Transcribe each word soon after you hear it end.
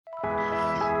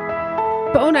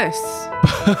Bonus.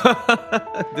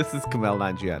 This is Kumail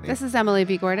Nanjiani. This is Emily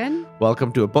V. Gordon.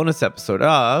 Welcome to a bonus episode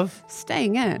of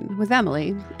Staying In with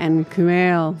Emily and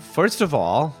Kumail. First of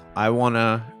all, I want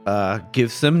to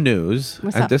give some news.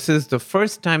 What's and up? this is the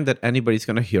first time that anybody's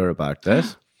going to hear about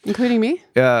this. Including me?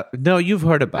 No, you've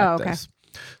heard about Oh, okay. this.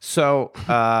 So,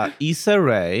 Issa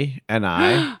Rae and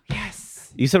I,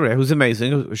 Yes. Issa Rae, who's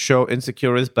amazing, the show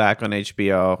Insecure is back on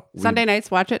HBO. Sunday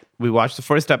nights, watch it. We watched the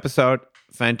first episode.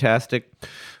 Fantastic.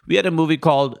 We had a movie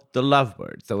called The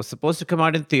Lovebirds that was supposed to come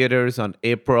out in theaters on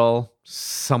April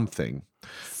something.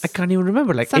 I can't even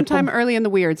remember. Like Sometime early in the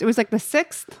weirds. It was like the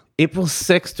 6th. April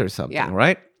 6th or something, Yeah.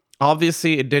 right?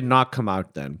 Obviously, it did not come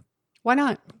out then. Why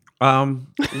not?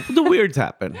 The weirds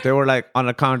happened. They were like, on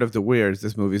account of the weirds,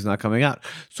 this movie's not coming out.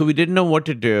 So we didn't know what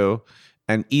to do.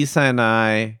 And Issa and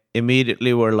I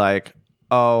immediately were like,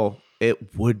 oh,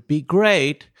 it would be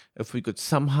great if we could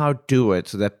somehow do it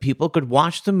so that people could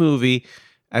watch the movie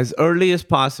as early as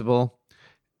possible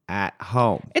at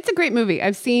home. It's a great movie.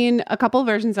 I've seen a couple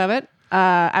versions of it.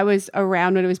 I was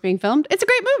around when it was being filmed. It's a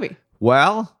great movie.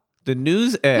 Well, the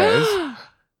news is The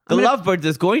gonna- Lovebirds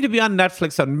is going to be on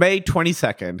Netflix on May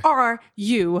 22nd. Are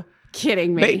you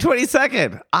kidding me? May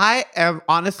 22nd. I am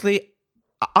honestly,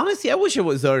 I wish it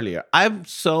was earlier. I'm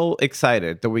so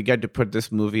excited that we get to put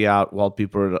this movie out while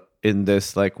people are in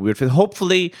this like weird phase.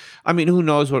 Hopefully, I mean, who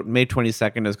knows what May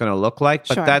 22nd is going to look like,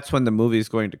 but Sure. that's when the movie is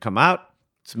going to come out.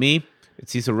 It's me.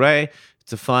 It's Issa Rae.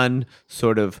 It's a fun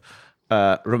sort of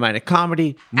romantic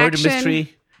comedy, murder Action.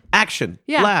 mystery, action,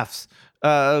 Yeah. laughs,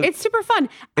 It's super fun.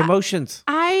 emotions.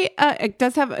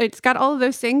 It's got all of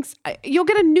those things. You'll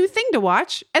get a new thing to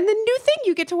watch, and the new thing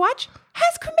you get to watch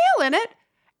has Kumail in it,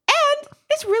 and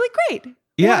it's really great.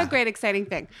 Yeah. What a great, exciting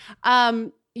thing.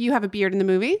 You have a beard in the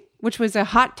movie, which was a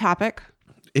hot topic.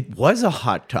 It was a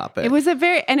hot topic. It was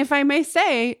and if I may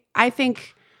say, I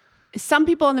think some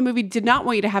people in the movie did not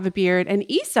want you to have a beard, and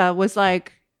Issa was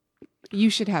like, you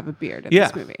should have a beard in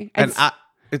this movie. And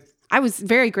I was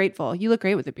very grateful. You look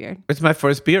great with a beard. it's my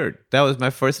first beard. That was my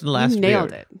first and last You nailed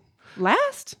beard. it.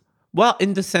 Last? Well,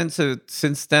 in the sense of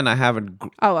since then I haven't.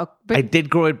 But I did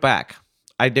grow it back.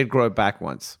 I did grow it back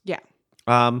once. yeah.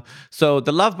 So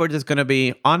The Lovebirds is going to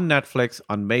be on Netflix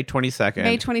on May 22nd.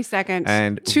 May 22nd.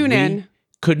 And Tune we in.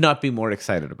 Could not be more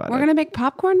excited about We're it. going to make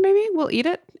popcorn, maybe. We'll eat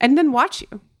it and then watch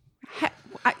you.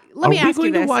 Let me Are we ask you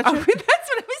going to this. watch Are it? we- That's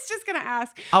what I was just going to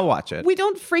ask. I'll watch it. We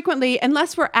don't frequently,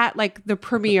 unless we're at like the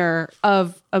premiere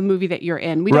of a movie that you're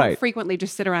in, we don't Right. frequently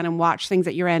just sit around and watch things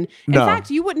that you're in. In No. fact,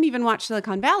 you wouldn't even watch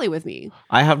Silicon Valley with me.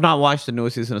 I have not watched the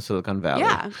newest season of Silicon Valley.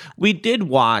 Yeah. We did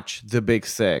watch The Big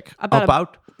Sick.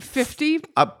 About 50.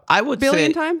 I would billion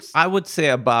say, times? I would say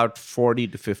about 40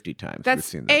 to 50 times. we've That's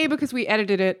seen that. A, because we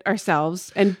edited it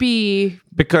ourselves, and B,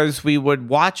 Because we would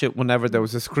watch it whenever there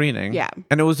was a screening. Yeah.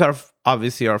 And it was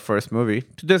obviously our first movie.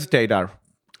 To this date, our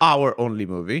only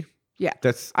movie. yeah.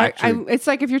 That's actually It's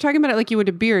like if you're talking about it like you would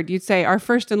a beard, you'd say our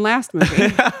first and last movie.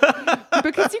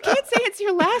 Because you can't say it's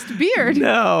your last beard.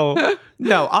 no,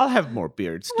 I'll have more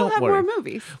beards. We'll Don't have worry. more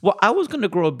movies. Well, I was going to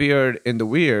grow a beard in the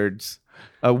Weirds.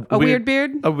 A weird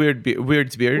beard? A Weird's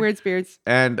beard. Weird's beards.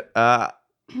 And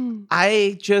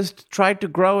I just tried to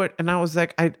grow it, and I was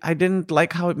like, I didn't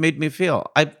like how it made me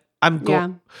feel. Yeah.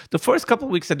 The first couple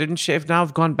of weeks I didn't shave. Now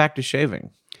I've gone back to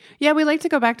shaving. Yeah, we like to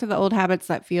go back to the old habits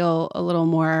that feel a little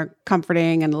more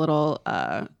comforting and a little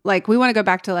like we want to go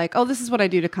back to like, oh, this is what I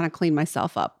do to kind of clean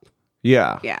myself up.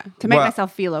 Yeah. Yeah, to make Well,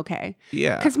 myself feel okay.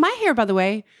 Yeah. Because my hair, by the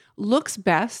way, looks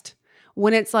best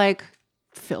when it's like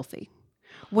filthy,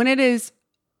 when it is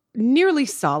nearly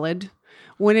solid,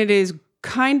 when it is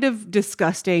kind of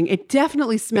disgusting. It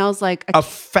definitely smells like A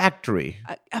factory.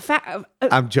 a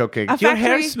I'm joking. a Your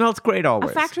hair factory- smells great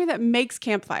always. factory that makes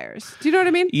campfires. Do you know what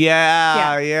I mean?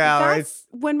 Yeah. Right. That's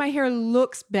when my hair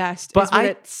looks best. But Is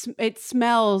when it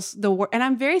smells the worst. And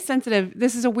I'm very sensitive.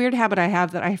 This is a weird habit I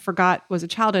have that I forgot was a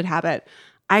childhood habit.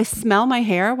 I smell my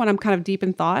hair when I'm kind of deep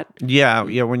in thought. Yeah.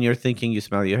 When you're thinking, you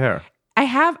smell your hair.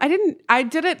 I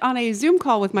did it on a Zoom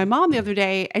call with my mom the other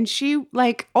day, and she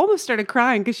like almost started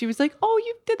crying because she was like, "Oh,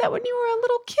 you did that when you were a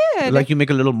little kid." Like you make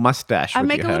a little mustache. I with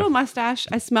make your a hair. little mustache.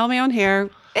 I smell my own hair.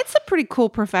 It's a pretty cool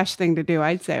profesh thing to do,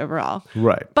 I'd say overall.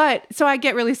 Right. But so I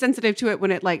get really sensitive to it when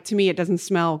it to me, it doesn't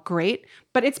smell great.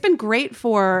 But it's been great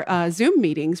for Zoom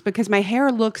meetings because my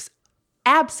hair looks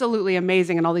absolutely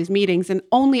amazing in all these meetings, and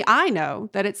only I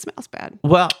know that it smells bad.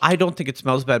 Well, I don't think it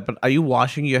smells bad, but are you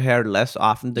washing your hair less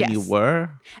often than you Yes. were?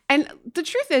 And the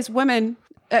truth is, women,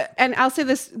 and I'll say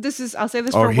this. I'll say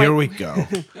this Oh, for here white, we go.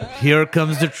 Here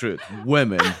comes the truth.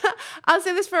 Women. I'll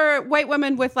say this for white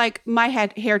women with like my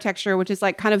hair texture, which is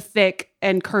like kind of thick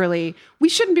and curly. We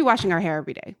shouldn't be washing our hair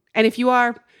every day. And if you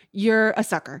are, you're a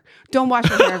sucker. Don't wash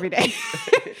your hair every day.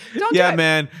 Don't do it.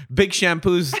 man. Big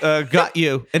Shampoo's got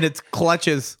you in its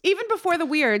clutches. Even before the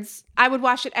weirds, I would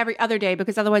wash it every other day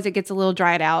because otherwise it gets a little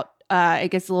dried out.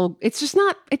 It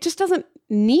just doesn't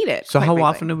need it. So quite how frankly.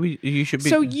 often do you should be?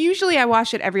 So usually I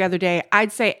wash it every other day.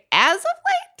 I'd say as of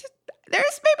late,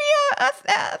 there's maybe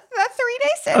a 3-day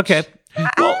stitch. Okay.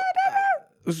 Well,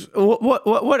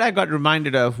 what I got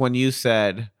reminded of when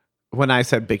I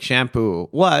said Big Shampoo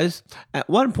was at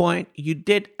one point you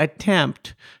did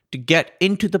attempt to get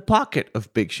into the pocket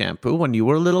of Big Shampoo when you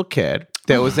were a little kid.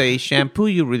 There was a shampoo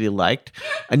you really liked,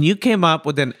 and you came up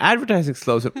with an advertising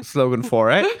slogan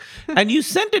for it, and you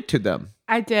sent it to them.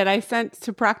 I did. I sent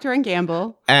to Procter and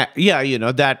Gamble.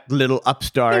 That little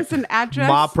upstart. There's an address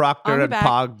Ma on Procter the and back.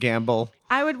 Pa Gamble.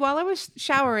 While I was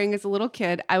showering as a little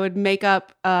kid, I would make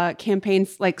up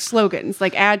campaigns, like slogans,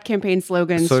 like ad campaign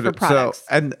slogans for products.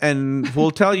 And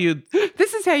we'll tell you.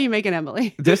 This is how you make an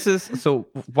Emily. So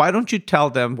why don't you tell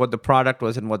them what the product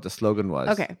was and what the slogan was?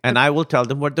 Okay. And I will tell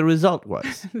them what the result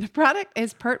was. The product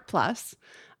is Pert Plus,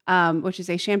 which is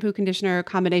a shampoo conditioner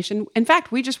combination. In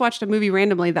fact, we just watched a movie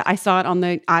randomly that I saw it on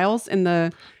the aisles in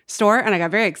the store, and I got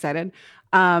very excited.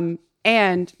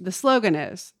 And the slogan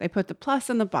is, they put the plus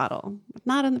in the bottle, but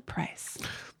not in the price.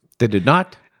 They did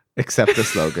not accept the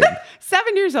slogan.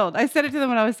 7 years old. I said it to them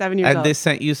when I was 7 years old. And they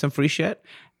sent you some free shit?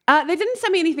 They didn't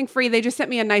send me anything free. They just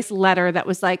sent me a nice letter that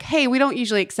was like, hey, we don't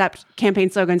usually accept campaign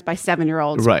slogans by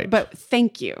 7-year-olds. Right. But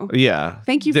thank you. Yeah.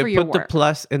 Thank you for your They put the work.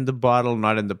 plus in the bottle,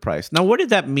 not in the price. Now, what did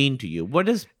that mean to you? What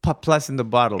does plus in the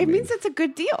bottle It mean? means it's a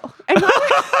good deal. And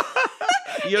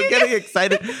You're getting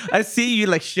excited. I see you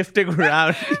like shifting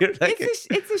around. You're like,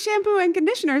 it's a shampoo and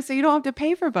conditioner, so you don't have to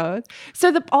pay for both.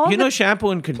 So shampoo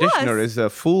and conditioner Plus-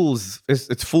 is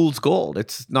it's fool's gold.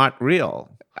 It's not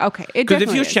real. Okay, it Because if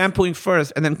definitely you're is. shampooing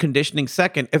first and then conditioning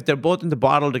second, if they're both in the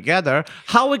bottle together,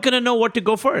 how are we going to know what to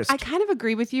go first? I kind of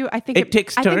agree with you. I think It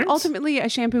takes I think turns? ultimately a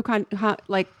shampoo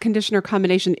conditioner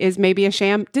combination is maybe a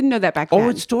sham. Didn't know that back then. Oh,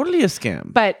 it's totally a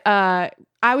scam. But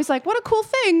I was like, what a cool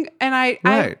thing. And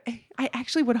Right. I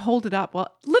actually would hold it up.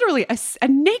 Well, literally a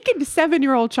naked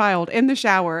 7-year-old child in the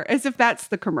shower, as if that's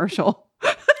the commercial.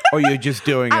 Or you're just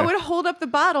doing I it. would hold up the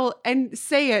bottle and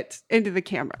say it into the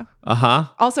camera. Uh-huh.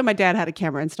 Also, my dad had a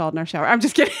camera installed in our shower. I'm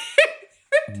just kidding.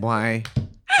 My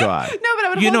God. No, but I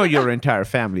would You hold know it your entire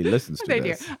family listens to They do.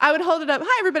 this. I would hold it up.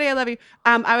 Hi, everybody. I love you.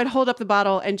 I would hold up the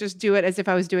bottle and just do it as if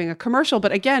I was doing a commercial.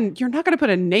 But again, you're not going to put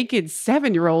a naked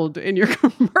 7-year-old in your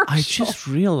commercial. I just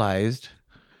realized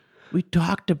we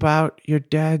talked about your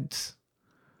dad's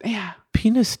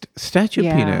penis, statue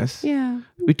penis. Yeah.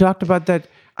 We talked about that.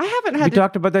 I haven't We had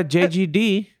talked about that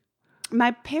JGD.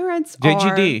 my parents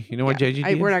JGD. are... You know what JGD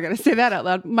is? We're not going to say that out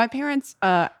loud. My parents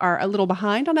are a little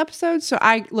behind on episodes, so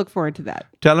I look forward to that.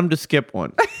 Tell them to skip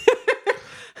one.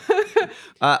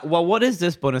 Well, what is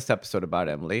this bonus episode about,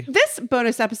 Emily? This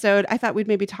bonus episode, I thought we'd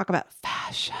maybe talk about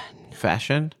fashion.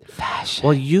 Fashion? Fashion.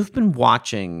 Well, you've been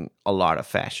watching a lot of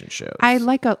fashion shows. I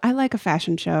like a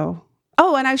fashion show.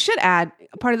 Oh, and I should add,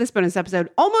 part of this bonus episode,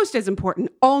 almost as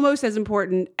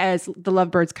important as The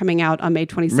Lovebirds coming out on May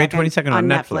 22nd, May 22nd on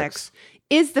Netflix,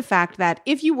 is the fact that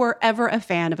if you were ever a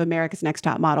fan of America's Next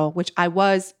Top Model, which I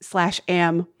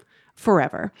was/am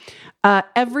forever,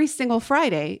 every single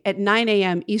Friday at 9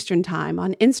 a.m. Eastern Time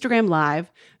on Instagram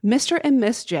Live, Mr. and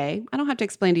Miss J, I don't have to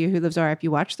explain to you who those are if you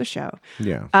watch the show,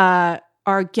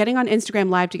 are getting on Instagram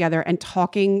Live together and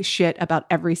talking shit about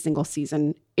every single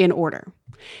season in order.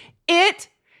 It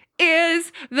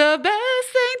is the best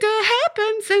thing to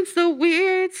happen since the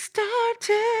weird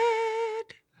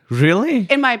started. Really?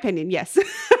 In my opinion, yes.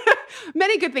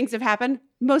 Many good things have happened.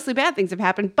 Mostly bad things have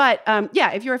happened. But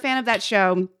if you're a fan of that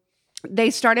show, they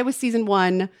started with season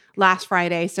 1 last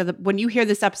Friday. So that when you hear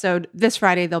this episode this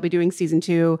Friday, they'll be doing season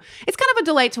 2. It's kind of a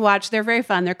delight to watch. They're very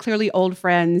fun. They're clearly old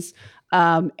friends.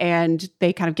 And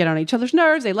they kind of get on each other's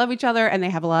nerves. They love each other, and they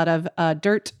have a lot of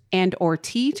dirt and or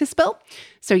tea to spill.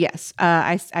 So yes,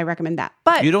 I recommend that.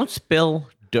 But You don't spill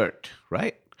dirt,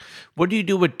 right? What do you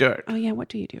do with dirt? oh yeah, what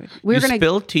do you do? You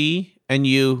spill tea and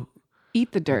you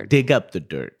Eat the dirt. dig up the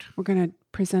dirt. We're gonna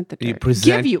present the dirt. You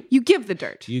present- You give the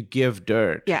dirt. You give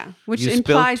dirt. Yeah, which You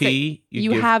implies spill tea, that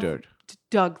you give have dirt.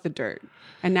 dug the dirt,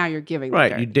 and now you're giving Right.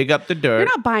 the dirt. You dig up the dirt. You're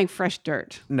not buying fresh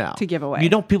dirt No. to give away. You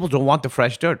know, people don't want the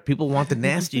fresh dirt. People want the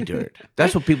nasty dirt.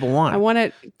 That's what people want. I want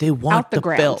it They want out the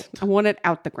ground. filth. I want it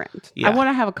out the ground. Yeah. I want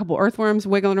to have a couple earthworms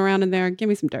wiggling around in there. Give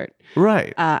me some dirt.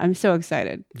 Right. I'm so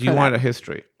excited. Do you want a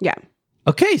history? Yeah.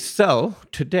 Okay, so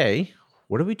today,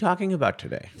 what are we talking about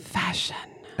today? Fashion.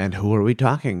 And who are we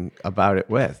talking about it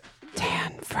with?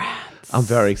 Tan France. I'm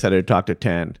very excited to talk to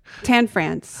Tan. Tan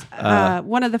France.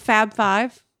 One of the Fab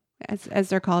Five. as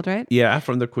they're called, right? Yeah,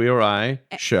 from the Queer Eye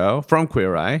show, from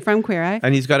Queer Eye. From Queer Eye.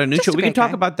 And he's got a new Just show. a We can great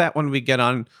talk guy. about that when we get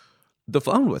on the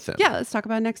phone with him. Yeah, let's talk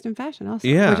about Next in Fashion also,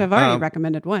 Yeah, which I've already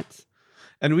recommended once.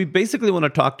 And we basically want to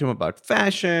talk to him about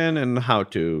fashion and how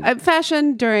to...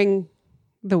 Fashion during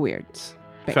the weirds.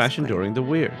 Basically. Fashion during the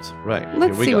weirds. Right.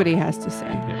 Let's Here we see go. what he has to say.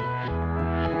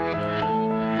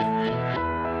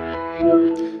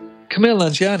 Camille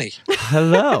Nanjiani.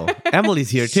 Hello. Emily's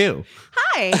here too.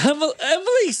 Hi.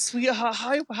 Emily, sweetheart.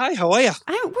 Hi, how are you?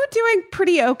 We're doing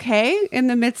pretty okay in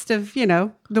the midst of,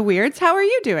 the weirds. How are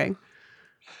you doing?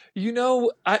 You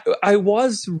know, I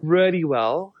was really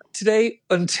well today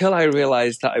until I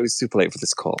realized that I was super late for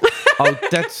this call. Oh,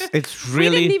 it's We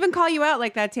really... didn't even call you out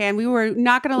like that, Tan. We were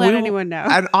not going to let anyone know.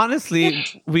 And honestly,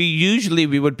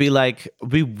 we would be like,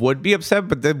 we would be upset,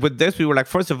 but then with this, we were like,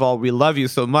 first of all, we love you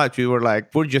so much. We were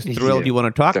like, we're just thrilled you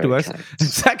want to talk to very us. kind. And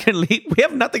secondly, we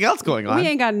have nothing else going on. We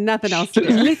ain't got nothing else to do.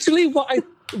 Literally, what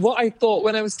I thought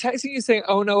when I was texting you saying,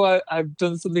 "Oh no, I've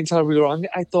done something terribly wrong,"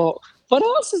 I thought, what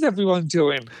else is everyone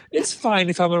doing? It's fine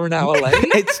if I'm an hour late.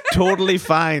 It's totally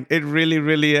fine. It really,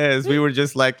 really is. We were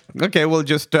just like, okay, we'll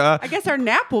just... I guess our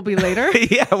nap will be later.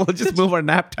 yeah, we'll just move our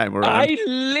nap time around. I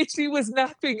literally was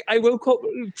napping. I woke up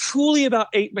truly about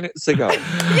 8 minutes ago.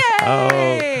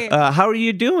 Yay! How are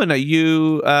you doing?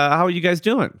 How are you guys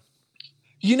doing?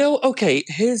 You know, okay,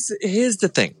 here's the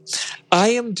thing. I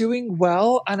am doing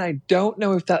well, and I don't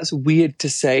know if that's weird to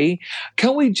say.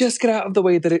 Can we just get out of the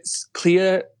way that it's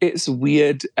clear it's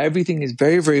weird? Everything is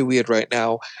very, very weird right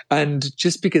now. And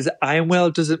just because I'm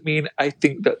well doesn't mean I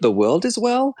think that the world is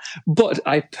well. But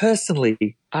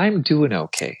I'm doing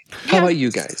okay. How about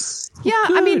you guys? Yeah,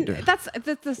 I mean, Good. that's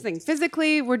the thing.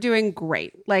 Physically, we're doing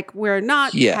great. Like, we're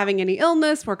not Yeah. having any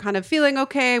illness. We're kind of feeling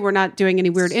okay. We're not doing any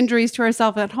weird injuries to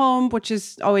ourselves at home, which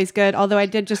is always good. Although I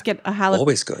did just get a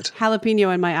Always good.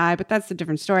 jalapeno in my eye, but that's a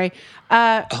different story.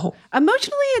 Oh,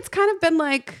 Emotionally, it's kind of been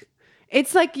like,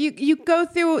 it's like you go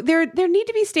through, there need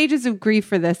to be stages of grief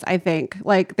for this, I think.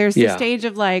 Like, there's the Yeah. stage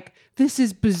of like, this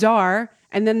is bizarre.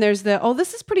 And then there's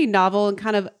this is pretty novel and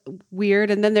kind of weird.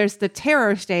 And then there's the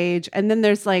terror stage. And then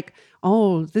there's like,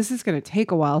 oh, this is going to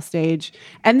take a while stage.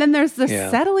 And then there's the Yeah.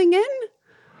 settling in,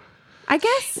 I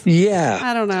guess. yeah.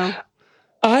 I don't know.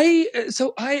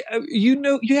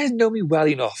 You guys know me well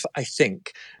enough, I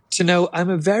think, to know I'm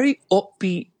a very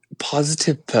upbeat,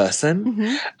 positive person.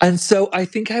 Mhm. And so I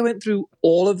think I went through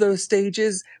all of those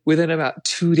stages within about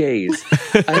 2 days.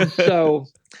 And so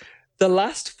the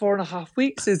last 4.5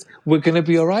 weeks is we're going to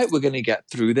be all right. We're going to get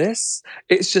through this.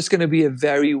 It's just going to be a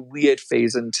very weird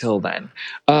phase until then.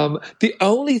 The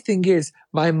only thing is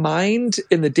my mind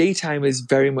in the daytime is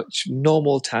very much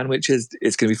normal tan, which is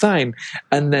it's going to be fine.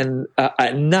 And then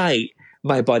at night,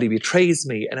 my body betrays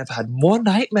me. And I've had more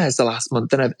nightmares the last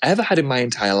month than I've ever had in my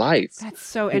entire life. That's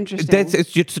so interesting.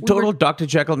 It's just a total Dr.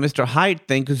 Jekyll, Mr. Hyde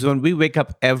thing. Because when we wake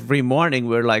up every morning,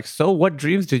 we're like, so what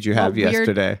dreams did you have What weird,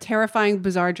 yesterday? terrifying,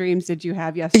 bizarre dreams did you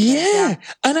have yesterday? Yeah.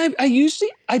 And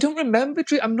I don't remember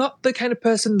dream. I'm not the kind of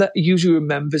person that usually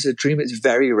remembers a dream. It's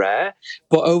very rare.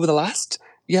 But over the last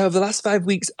 5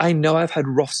 weeks, I know I've had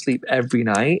rough sleep every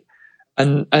night.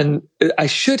 And I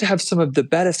should have some of the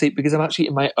better sleep because I'm actually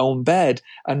in my own bed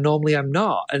and normally I'm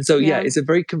not. And so, Yeah. it's a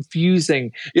very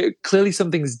confusing, clearly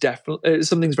something's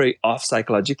very off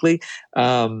psychologically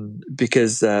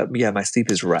because my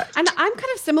sleep is wrecked. And I'm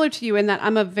kind of similar to you in that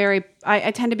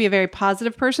I tend to be a very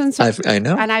positive person. So I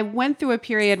know. And I went through a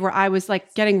period where I was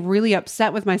like getting really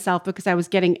upset with myself because I was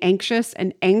getting anxious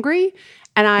and angry.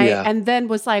 And and then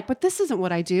was like, but this isn't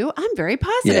what I do. I'm very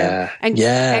positive. Yeah. And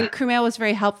Yeah. Kumail was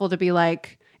very helpful to be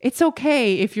like, it's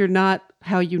okay if you're not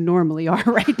how you normally are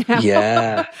right now.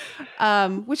 Yeah.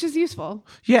 Which is useful.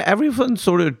 Yeah, everyone's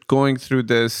sort of going through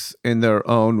this in their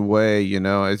own way,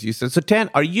 as you said. So, Tan,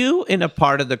 are you in a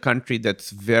part of the country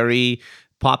that's very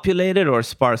populated or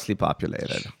sparsely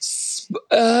populated?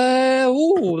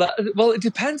 Well, it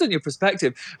depends on your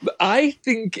perspective. But I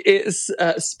think it's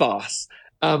sparse.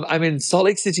 I'm in Salt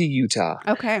Lake City, Utah.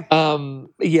 Okay.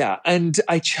 And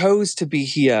I chose to be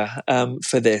here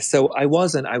for this. So I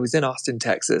was in Austin,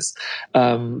 Texas,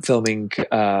 filming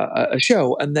a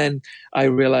show. And then I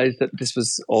realized that this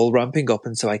was all ramping up.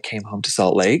 And so I came home to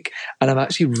Salt Lake. And I'm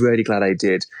actually really glad I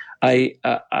did. I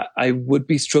would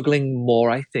be struggling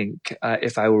more, I think,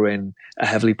 if I were in a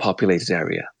heavily populated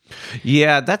area.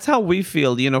 Yeah, that's how we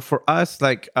feel. For us,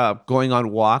 like going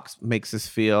on walks makes us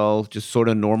feel just sort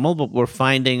of normal, but we're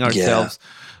finding ourselves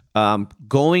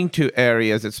going to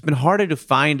areas. It's been harder to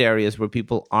find areas where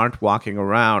people aren't walking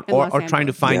around, In or Los trying to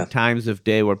Angeles. find Yeah. times of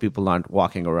day where people aren't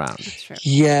walking around. That's true.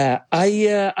 Yeah,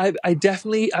 I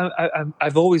definitely,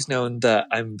 I've always known that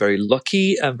I'm very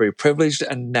lucky, I'm very privileged,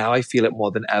 and now I feel it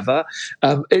more than ever.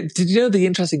 Did you know the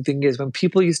interesting thing is when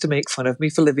people used to make fun of me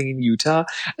for living in Utah,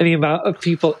 and the amount of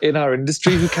people in our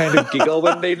industry who kind of giggle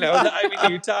when they know that I'm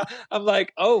in Utah, I'm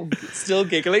like, oh, still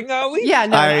giggling, are we? Yeah,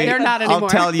 no, they're not anymore. I'll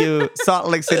tell you, Salt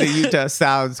Lake City, Utah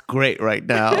sounds great right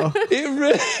now.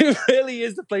 It really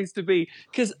is the place to be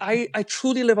because I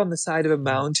truly live on the side of a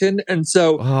mountain, and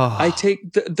so Oh. I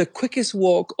take the quickest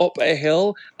walk up a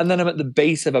hill, and then I'm at the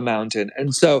base of a mountain,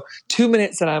 and so 2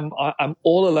 minutes and I'm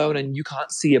all alone, and you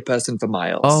can't see a person for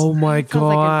miles. Oh my Sounds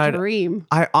like a God. dream.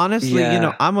 I honestly,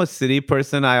 Yeah. I'm a city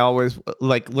person. I always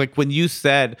like when you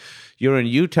said you're in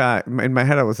Utah, in my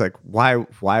head I was like, why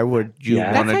would you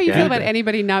Yeah. want That's to how you do feel about that?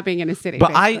 anybody not being in a city.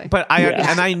 But basically.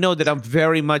 Yeah. and I know that I'm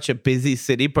very much a busy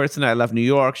city person. I love New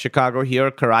York, Chicago,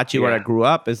 here, Karachi, where I Yeah. grew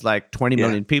up, is like 20 Yeah.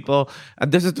 million people.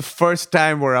 And this is the first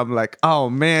time where I'm like, oh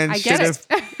man, I get should've-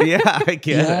 Yeah, I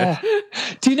get Yeah.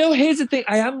 it. Do you know? Here's the thing.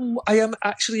 I am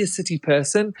actually a city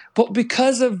person, but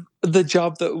because of the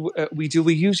job that we do,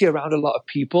 we're usually around a lot of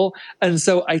people, and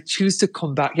so I choose to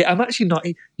come back here. I'm actually not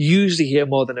usually here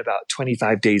more than about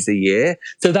 25 days a year,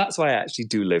 so that's why I actually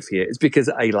do live here. It's because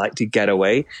I like to get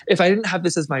away. If I didn't have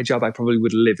this as my job, I probably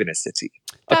would live in a city.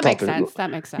 that makes Probably- sense.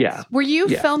 That makes sense. Yeah. Were you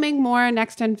Yeah. filming more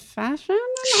Next in Fashion?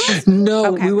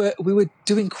 No, Okay. we were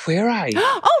doing Queer Eye.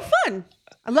 Oh, fun!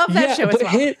 I love that show as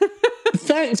but well.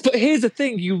 thanks, but here's the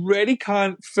thing: you really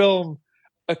can't film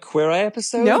a Queer Eye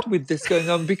episode Nope. with this going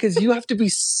on because you have to be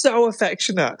so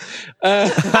affectionate,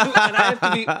 and I have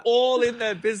to be all in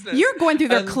their business. You're going through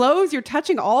their And- clothes. You're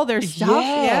touching all their stuff.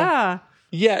 Yeah. Yeah.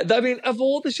 Yeah, I mean, of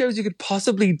all the shows you could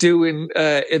possibly do in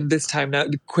this time now,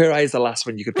 Queer Eye is the last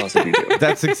one you could possibly do.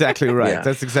 That's exactly right. Yeah.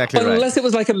 That's exactly right. Unless it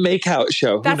was like a make-out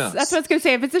show. Who That's knows? what I was going to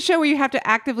say. If it's a show where you have to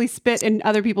actively spit in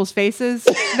other people's faces,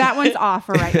 that one's off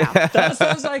for right now. That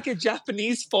sounds like a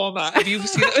Japanese format. Have you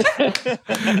seen it?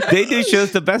 They do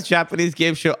shows. The best Japanese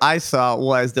game show I saw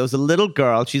was there was a little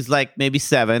girl. She's like maybe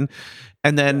 7,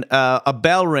 and then a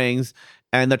bell rings,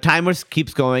 and the timer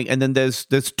keeps going, and then there's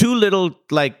 2 little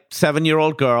like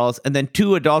 7-year-old girls, and then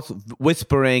 2 adults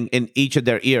whispering in each of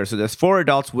their ears. So there's 4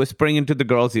 adults whispering into the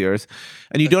girls' ears,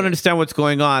 and you don't understand what's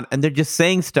going on, and they're just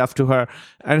saying stuff to her,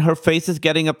 and her face is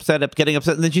getting upset, and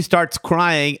then she starts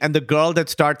crying, and the girl that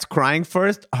starts crying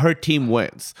first, her team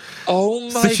wins. Oh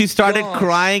my! So she started gosh.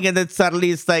 crying, and then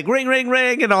suddenly it's like ring, ring,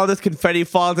 ring, and all this confetti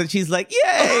falls, and she's like,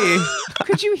 "Yay!"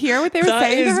 Could you hear what they were That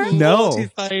saying to is her? No,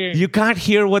 mortifying. you can't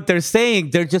hear what they're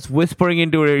saying. They're just whispering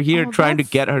into her ear, Oh, trying to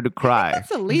that's- get her to cry. That's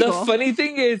The illegal. funny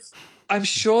thing is, I'm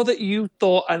sure that you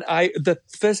thought, and the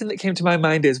first thing that came to my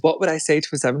mind is, what would I say to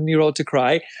a 7-year-old to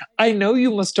cry? I know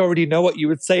you must already know what you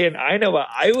would say, and I know what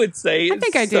I would say. It's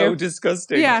think I so do.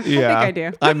 disgusting. Yeah, I think I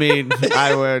do. I mean,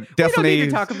 I would need to definitely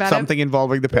talk about it. something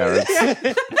involving the parents.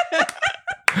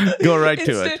 Go right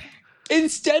to it.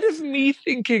 Instead of me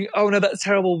thinking, oh no, that's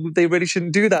terrible, they really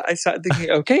shouldn't do that, I started thinking,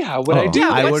 okay, how would I Oh. do Yeah,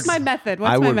 I this? what's would- my method? I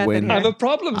What's my would method win. here? I'm a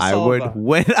problem I solver. would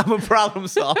win. I'm a problem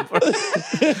solver.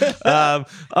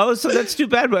 So that's too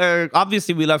bad.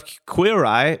 Obviously, we love Queer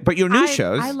Eye, but your new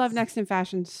shows. I love Next in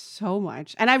Fashion so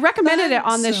much, and I recommended it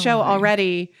on this Thanks show so much.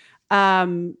 already.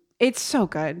 It's so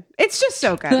good. It's just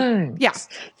so good. Thanks. Yeah.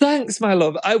 Thanks, my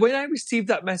love. When I received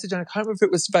that message, and I can't remember if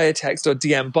it was via text or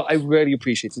DM, but I really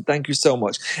appreciate it. Thank you so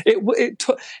much.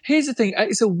 Here's the thing.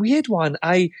 It's a weird one.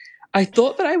 I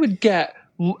thought that I would get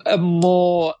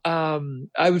more,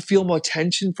 I would feel more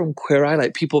tension from Queer Eye,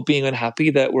 like people being unhappy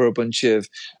that we're a bunch of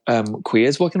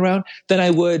queers walking around, than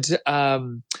I would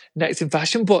Next in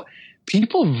Fashion. But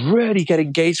people really get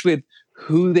engaged with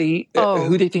who they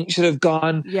think should have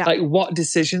gone, Yeah. like what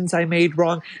decisions I made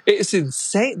wrong. It's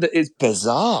insane. It's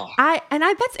bizarre.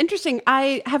 That's interesting.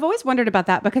 I have always wondered about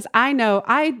that because I know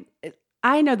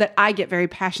that I get very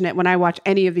passionate when I watch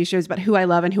any of these shows about who I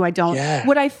love and who I don't. Yeah.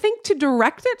 Would I think to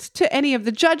direct it to any of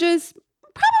the judges?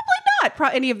 Probably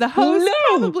not. Any of the hosts?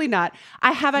 No. Probably not.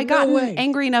 Have I No gotten way.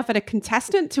 angry enough at a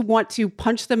contestant to want to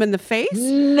punch them in the face?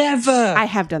 Never. I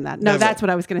have done that. No, Never. that's what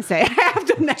I was going to say. I have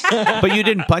done that. But you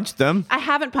didn't punch them. I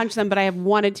haven't punched them, but I have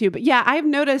wanted to. But yeah, I've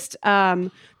noticed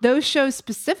those shows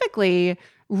specifically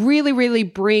really, really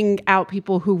bring out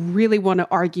people who really want to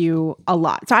argue a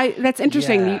lot. So that's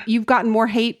interesting. Yeah. You've gotten more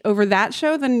hate over that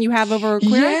show than you have over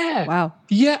Queer Eye? Yeah. Wow.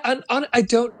 Yeah, and I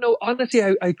don't know. Honestly,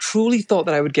 I truly thought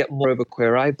that I would get more of a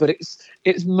Queer Eye, but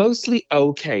it's mostly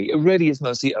okay. It really is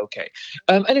mostly okay.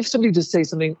 And if somebody does say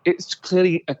something, it's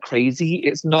clearly a crazy.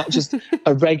 It's not just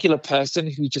a regular person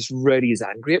who just really is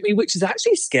angry at me, which is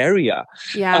actually scarier.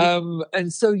 Yeah.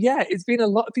 And so, yeah, it's been a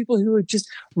lot of people who are just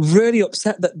really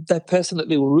upset that the person that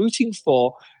they were rooting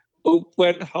for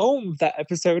went home that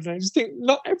episode, and I just think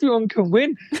not everyone can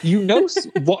win. You know,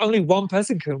 only one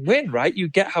person can win, right? You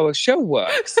get how a show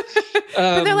works.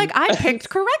 But they're like, I picked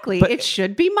correctly. It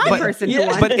should be my person who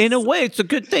won. But in a way, it's a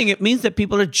good thing. It means that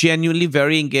people are genuinely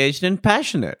very engaged and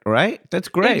passionate, right? That's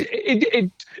great.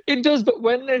 It does, but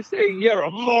when they're saying you're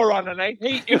a moron and I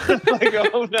hate you, I'm like,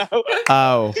 oh no.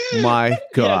 Oh my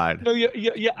God. Yeah, no,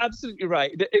 you're absolutely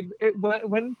right.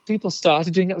 When people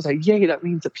started doing it, I was like, yeah, that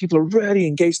means that people are really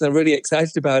engaged and they're really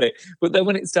excited about it. But then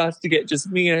when it started to get just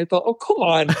me, and I thought, oh, come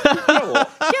on.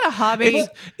 Get a hobby.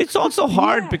 It's also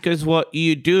hard because what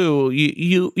you do,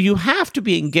 you have to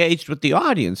be engaged with the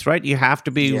audience, right? You have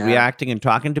to be reacting and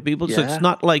talking to people. So it's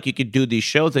not like you could do these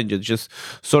shows and you just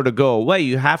sort of go away.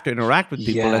 You have to interact with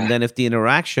people. And then if the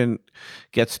interaction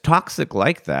gets toxic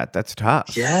like that, that's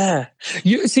tough. Yeah.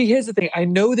 You see, here's the thing. I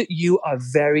know that you are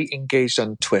very engaged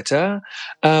on Twitter.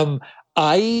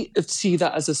 I see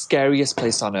that as the scariest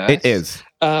place on earth. It is.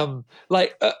 I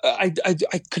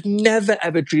could never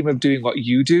ever dream of doing what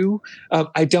you do.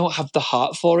 I don't have the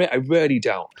heart for it. I really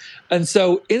don't. And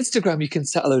so Instagram, you can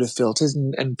set a load of filters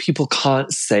and people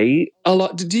can't say a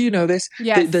lot. Do you know this?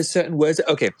 Yes. There's certain words.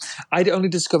 Okay. I'd only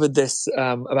discovered this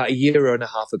about a year and a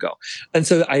half ago. And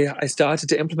so I started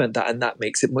to implement that, and that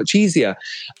makes it much easier.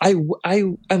 I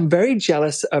am very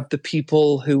jealous of the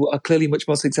people who are clearly much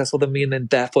more successful than me and then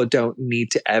therefore don't need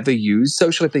to ever use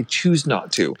social if they choose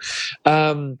not to.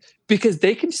 Because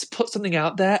they can just put something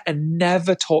out there and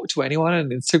never talk to anyone on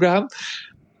Instagram.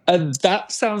 And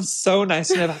that sounds so nice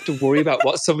to never have to worry about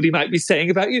what somebody might be saying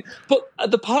about you. But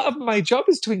the part of my job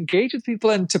is to engage with people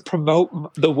and to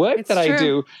promote the work that I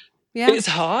do. Yeah. It's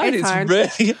hard. It's hard.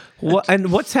 really...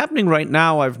 And what's happening right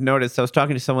now, I've noticed, I was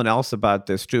talking to someone else about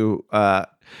this too.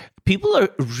 People are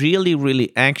really,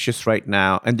 really anxious right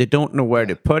now, and they don't know where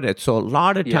to put it. So a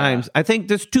lot of times, I think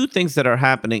there's two things that are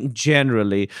happening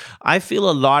generally. I feel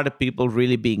a lot of people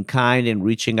really being kind and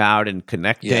reaching out and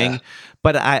connecting.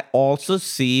 But I also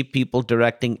see people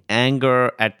directing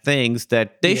anger at things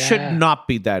that they should not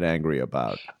be that angry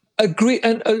about. Agree.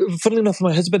 And funnily enough,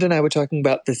 my husband and I were talking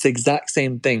about this exact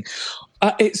same thing.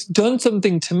 It's done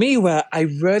something to me where I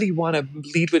really want to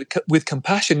lead with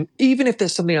compassion, even if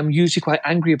there's something I'm usually quite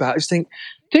angry about. I just think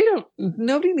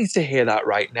nobody needs to hear that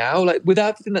right now. Like, with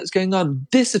everything that's going on,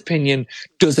 this opinion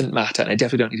doesn't matter. And I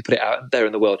definitely don't need to put it out there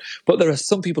in the world. But there are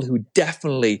some people who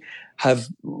definitely have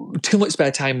too much spare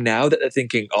time now that they're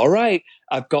thinking, all right,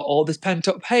 I've got all this pent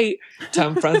up hate.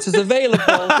 Tom Francis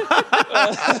available.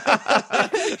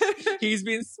 He's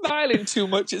been smiling too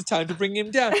much. It's time to bring him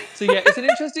down. So yeah,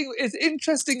 it's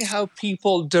interesting how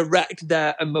people direct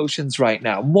their emotions right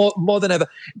now, more than ever.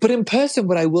 But in person,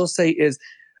 what I will say is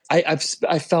I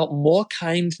felt more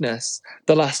kindness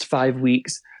the last 5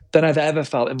 weeks than I've ever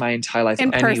felt in my entire life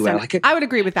in anywhere. person. I would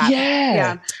agree with that.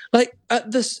 Yeah. Like at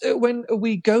this, when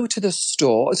we go to the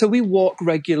store, so we walk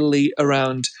regularly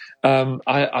around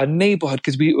our neighborhood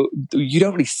because you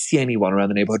don't really see anyone around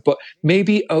the neighborhood, but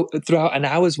maybe throughout an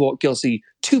hour's walk, you'll see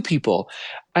two people.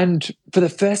 And for the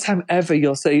first time ever,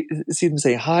 you'll see them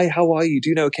say, hi, how are you?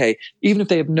 Doing okay? Even if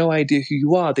they have no idea who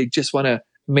you are, they just want to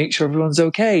make sure everyone's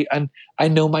okay. And I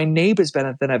know my neighbors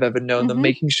better than I've ever known them,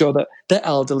 making sure that they're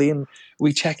elderly, and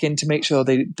we check in to make sure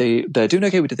they're doing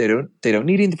okay. They don't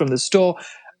need anything from the store.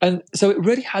 And so it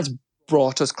really has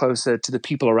brought us closer to the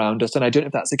people around us. And I don't know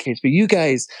if that's the case for you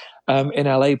guys in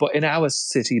LA, but in our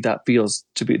city, that feels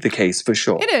to be the case for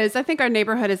sure. It is. I think our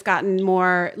neighborhood has gotten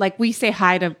more, like, we say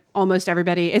hi to almost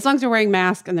everybody, as long as they're wearing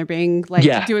masks and they're being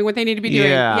doing what they need to be doing.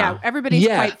 Yeah. Everybody's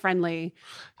quite friendly.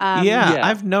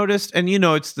 I've noticed, and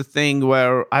it's the thing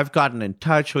where I've gotten in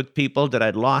touch with people that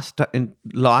I'd lost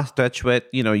touch with,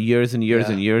 years and years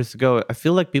and years ago. I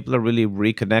feel like people are really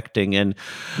reconnecting, and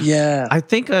I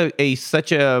think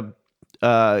such a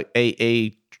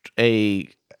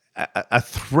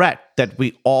threat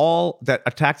that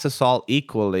attacks us all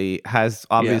equally has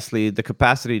obviously the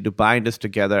capacity to bind us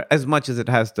together as much as it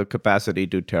has the capacity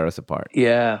to tear us apart.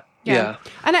 Yeah.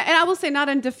 And I will say, not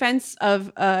in defense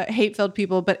of hate-filled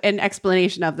people, but in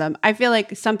explanation of them. I feel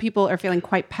like some people are feeling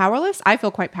quite powerless. I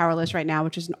feel quite powerless right now,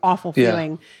 which is an awful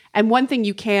feeling. And one thing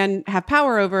you can have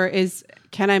power over is,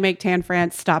 can I make Tan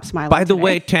France stop smiling? By the today?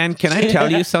 way, Tan, can I tell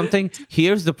you something?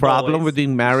 Here's the problem Always. with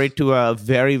being married to a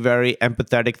very, very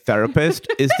empathetic therapist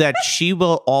is that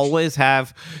she'll always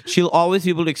be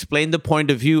able to explain the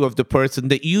point of view of the person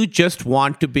that you just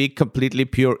want to be completely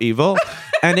pure evil.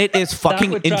 And it is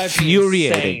fucking would drive me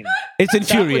infuriating. insane. It's That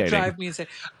would infuriating. drive me insane.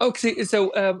 Okay,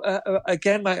 so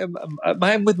again,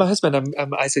 I'm with my husband.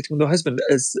 I'm isolating with my husband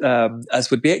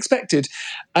as would be expected.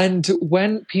 And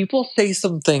when people say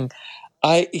something,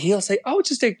 he'll say, "Oh,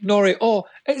 just ignore it," or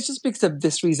 "It's just because of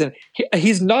this reason."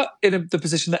 He's not in the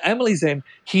position that Emily's in.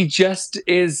 He just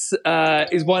is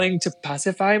wanting to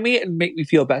pacify me and make me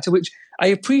feel better, which I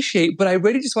appreciate. But I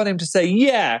really just want him to say,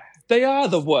 "Yeah, they are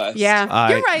the worst." Yeah,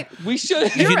 you're right. We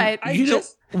should. You're right.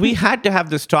 We had to have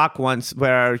this talk once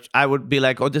where I would be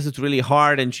like, "Oh, this is really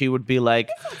hard," and she would be like,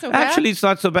 so bad. "Actually, it's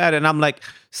not so bad." And I'm like,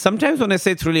 "Sometimes when I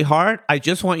say it's really hard, I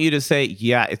just want you to say,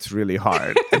 yeah, it's really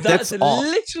hard." That's all.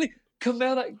 literally,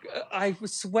 Camilla, I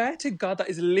swear to God, that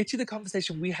is literally the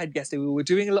conversation we had yesterday. We were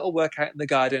doing a little workout in the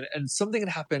garden and something had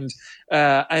happened.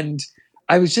 And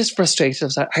I was just frustrated. I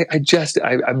was like,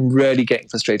 I'm really getting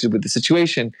frustrated with the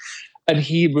situation. And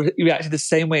he reacted the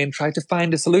same way and tried to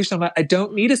find a solution. I'm like, I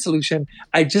don't need a solution.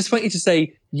 I just want you to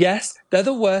say, yes, they're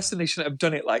the worst and they shouldn't have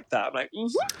done it like that. I'm like,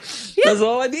 that's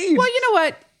all I need. Well, you know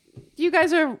what? You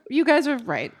guys are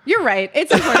right. You're right.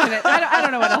 It's unfortunate. I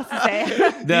don't know what else to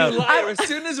say. No. You liar. As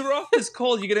soon as we're off this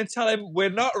call, you're going to tell him we're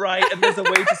not right and there's a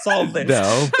way to solve this.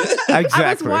 No, I was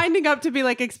exactly. winding up to be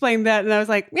like, explain that. And I was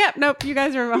like, yeah, nope, you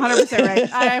guys are 100%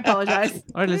 right. I apologize.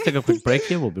 All right, let's take a quick break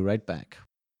here. We'll be right back.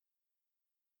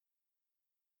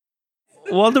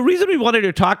 Well, the reason we wanted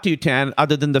to talk to you, Tan,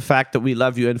 other than the fact that we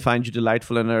love you and find you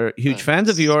delightful and are huge fans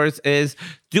of yours, is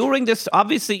during this,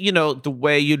 obviously, you know, the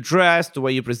way you dress, the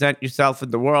way you present yourself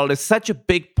in the world is such a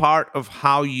big part of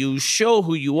how you show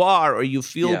who you are or you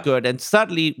feel good. And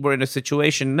suddenly we're in a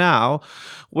situation now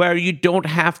where you don't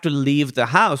have to leave the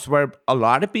house, where a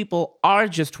lot of people are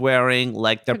just wearing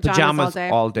like their pajamas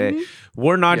all day. Mm-hmm.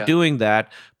 We're not doing that.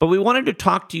 But we wanted to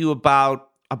talk to you about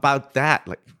that.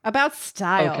 Like, about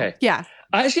style. Okay. Yeah.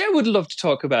 Actually, I would love to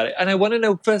talk about it. And I want to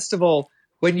know, first of all,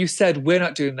 when you said we're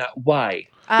not doing that, why?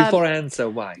 Before I answer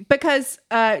why. Because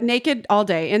naked all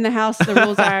day in the house, the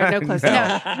rules are no clothes.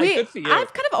 No, Good for you.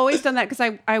 I've kind of always done that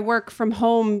because I work from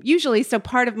home usually. So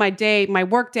part of my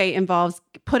work day involves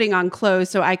putting on clothes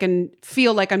so I can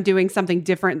feel like I'm doing something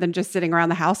different than just sitting around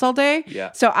the house all day.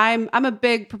 Yeah. So I'm a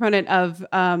big proponent of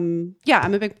I'm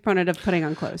a big proponent of putting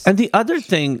on clothes. and the other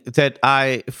thing that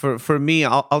for me,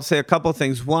 I'll say a couple of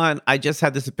things. One, I just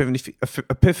had this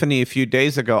epiphany a few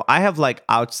days ago. I have like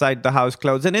outside the house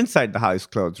clothes and inside the house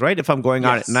clothes, right? If I'm going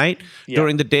out at night,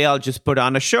 during the day, I'll just put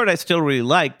on a shirt I still really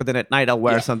like, but then at night I'll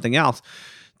wear something else.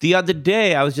 The other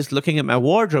day, I was just looking at my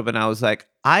wardrobe and I was like,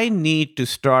 I need to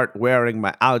start wearing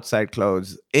my outside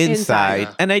clothes inside.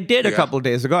 And I did a couple of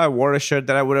days ago. I wore a shirt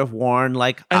that I would have worn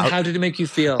like And how did it make you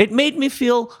feel? It made me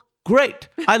feel great.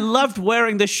 I loved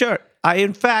wearing the shirt. I,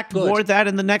 in fact, Good. wore that,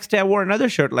 and the next day I wore another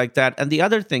shirt like that. And the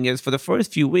other thing is, for the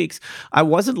first few weeks, I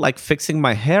wasn't like fixing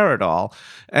my hair at all.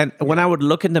 And when I would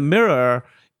look in the mirror,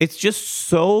 it's just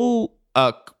so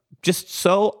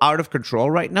out of control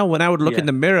right now. When I would look in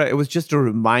the mirror, it was just a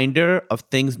reminder of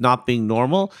things not being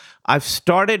normal. I've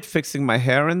started fixing my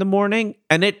hair in the morning,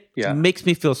 and it makes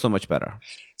me feel so much better.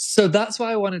 So that's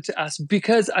why I wanted to ask,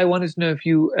 because I wanted to know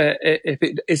if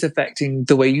it is affecting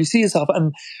the way you see yourself,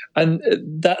 and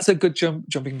that's a good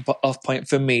jumping off point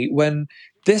for me. When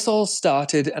this all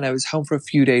started and I was home for a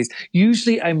few days,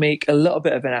 usually I make a little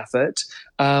bit of an effort,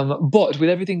 but with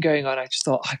everything going on, I just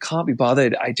thought, I can't be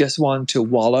bothered. I just want to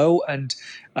wallow, and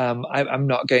I'm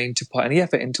not going to put any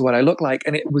effort into what I look like.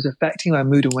 And it was affecting my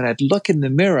mood. And when I'd look in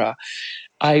the mirror,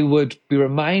 I would be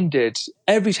reminded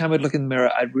every time I'd look in the mirror.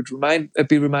 I'd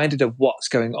be reminded of what's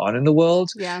going on in the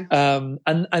world. Yeah.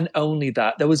 And only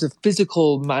that there was a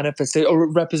physical manifestation or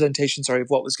representation, of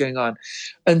what was going on.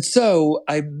 And so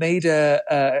I made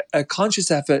a conscious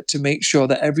effort to make sure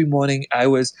that every morning I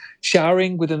was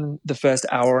showering within the first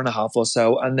hour and a half or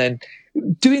so, and then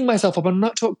doing myself up. I'm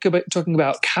not talking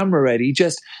about camera ready,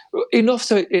 just enough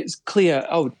so it's clear,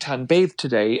 oh, Tan bathed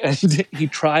today, and he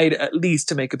tried at least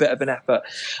to make a bit of an effort.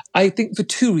 I think for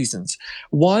two reasons.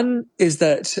 One is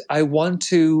that I want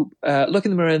to look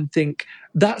in the mirror and think,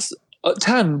 that's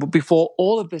Tan, before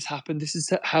all of this happened, this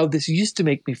is how this used to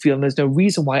make me feel, and there's no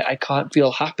reason why I can't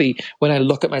feel happy when I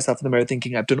look at myself in the mirror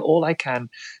thinking I've done all I can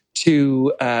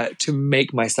to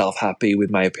make myself happy with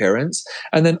my appearance.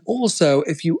 And then also,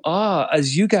 if you are,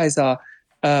 as you guys are,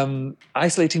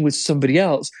 isolating with somebody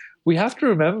else, we have to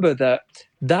remember that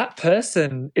that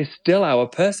person is still our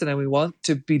person and we want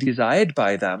to be desired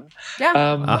by them.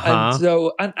 Yeah. And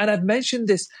so, and I've mentioned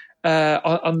this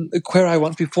on Queer Eye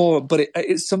once before, but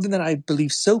it's something that I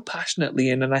believe so passionately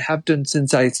in, and I have done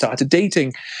since I started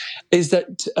dating, is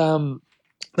that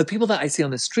the people that I see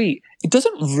on the street, it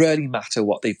doesn't really matter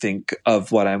what they think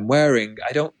of what I'm wearing.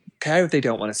 I don't care if they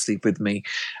don't want to sleep with me.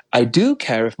 I do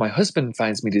care if my husband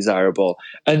finds me desirable.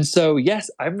 And so,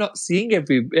 yes, I'm not seeing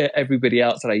everybody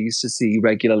else that I used to see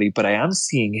regularly, but I am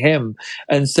seeing him.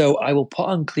 And so I will put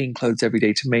on clean clothes every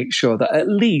day to make sure that at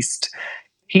least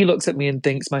he looks at me and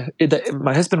thinks that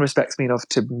my husband respects me enough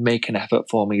to make an effort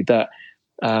for me, that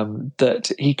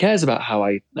he cares about how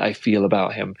I feel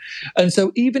about him. And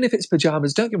so even if it's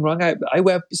pajamas, don't get me wrong, I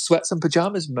wear sweats and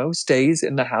pajamas most days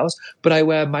in the house, but I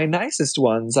wear my nicest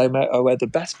ones. I wear the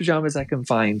best pajamas I can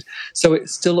find. So it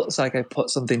still looks like I put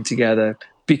something together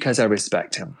because I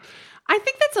respect him. I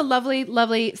think that's a lovely,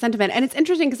 lovely sentiment. And it's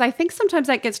interesting because I think sometimes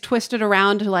that gets twisted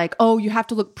around to like, oh, you have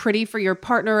to look pretty for your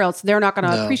partner or else they're not going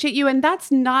to appreciate you. And that's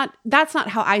not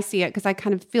how I see it, because I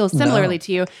kind of feel similarly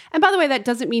to you. And by the way, that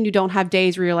doesn't mean you don't have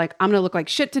days where you're like, I'm going to look like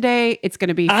shit today. It's going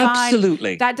to be fine.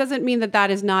 Absolutely. That doesn't mean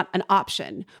that is not an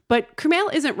option. But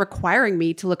Kumail isn't requiring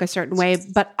me to look a certain way,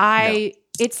 but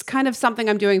it's kind of something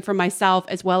I'm doing for myself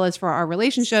as well as for our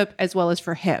relationship, as well as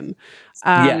for him.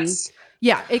 Yes.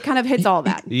 Yeah, it kind of hits all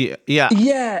that. Yeah.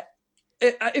 Yeah.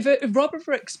 If Rob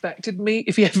ever expected me,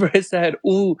 if he ever said,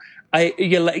 "Oh,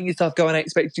 you're letting yourself go, and I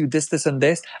expect you this, and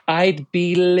this," I'd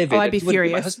be livid. Oh, I'd be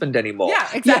furious. Be my husband anymore. Yeah,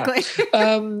 exactly.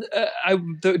 Yeah.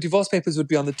 The divorce papers would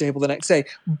be on the table the next day.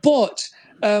 But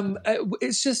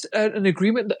it's just an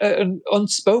agreement, an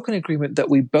unspoken agreement that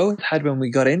we both had when we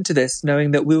got into this,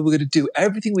 knowing that we were going to do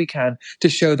everything we can to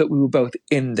show that we were both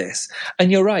in this.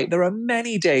 And you're right, there are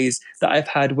many days that I've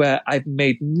had where I've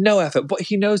made no effort, but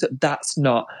he knows that that's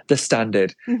not the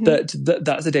standard. Mm-hmm.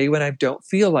 That's a day when I don't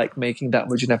feel like making that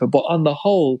much an effort. But on the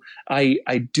whole, I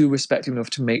do respect him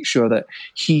enough to make sure that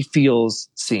he feels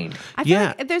seen. I feel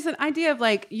like there's an idea of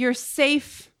like you're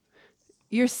safe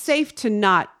to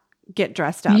not get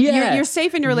dressed up. Yes. You're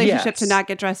safe in your relationship to not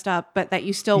get dressed up, but that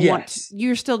you still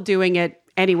you're still doing it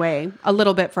anyway, a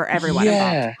little bit for everyone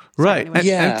involved. So right. anyway.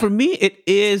 And for me, it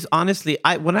is honestly,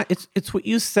 it's what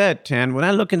you said, Tan. When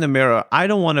I look in the mirror, I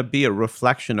don't want to be a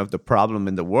reflection of the problem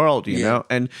in the world, you know?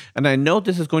 And I know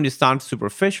this is going to sound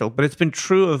superficial, but it's been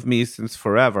true of me since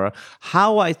forever.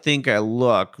 How I think I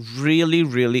look really,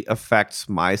 really affects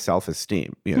my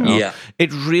self-esteem, you know? Yeah.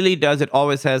 It really does. It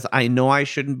always says, I know I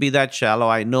shouldn't be that shallow.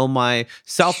 I know my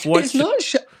self-worth. It's not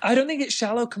I don't think it's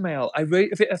shallow, Kumail.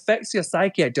 If it affects your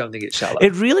psyche, I don't think it's shallow.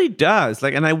 It really does.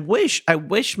 Like, and I wish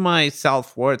my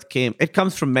self-worth it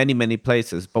comes from many, many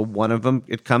places, but one of them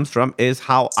it comes from is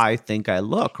how I think I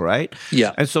look, right?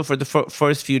 Yeah. And so for the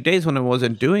first few days when I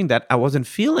wasn't doing that, I wasn't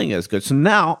feeling as good. So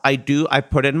now I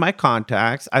put in my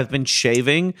contacts. I've been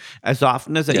shaving as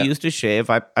often as I used to shave.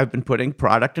 I've been putting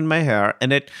product in my hair,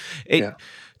 and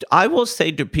I will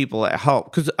say to people at home,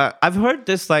 because I've heard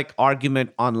this like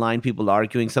argument online, people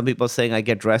arguing, some people saying I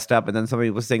get dressed up, and then some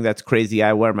people saying that's crazy,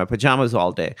 I wear my pajamas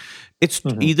all day. It's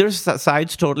either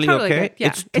side's totally okay. Good. Yeah.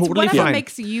 It's totally whatever fine.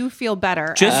 makes you feel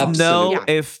better. Just know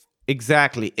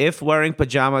if wearing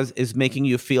pajamas is making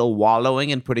you feel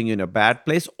wallowing and putting you in a bad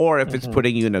place, or if it's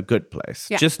putting you in a good place.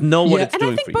 Yeah. Just know what it's doing for you.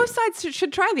 And I think both sides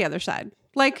should try the other side.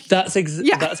 Like that's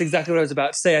exactly what I was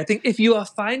about to say. I think if you are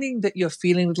finding that you're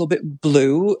feeling a little bit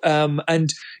blue,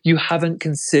 and you haven't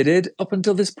considered up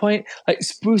until this point, like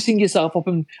sprucing yourself up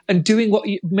and doing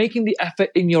making the effort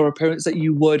in your appearance that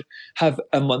you would have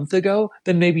a month ago,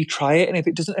 then maybe try it. And if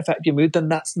it doesn't affect your mood, then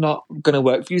that's not going to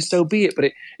work for you. So be it.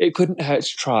 But it couldn't hurt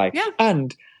to try. Yeah.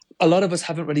 And a lot of us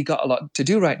haven't really got a lot to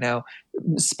do right now.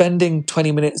 Spending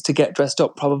 20 minutes to get dressed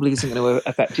up probably isn't going to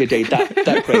affect your day that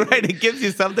greatly. Right, it gives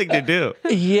you something to do.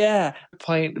 Yeah.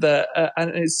 Point that, and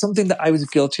it's something that I was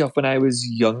guilty of when I was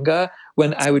younger,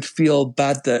 when I would feel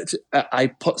bad that I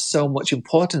put so much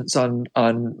importance on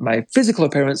my physical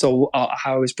appearance or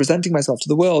how I was presenting myself to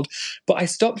the world. But I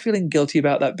stopped feeling guilty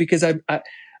about that because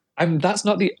that's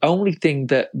not the only thing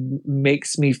that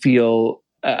makes me feel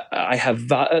I have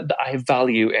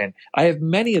value in. I have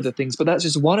many other things, but that's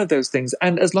just one of those things.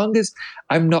 And as long as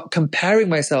I'm not comparing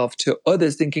myself to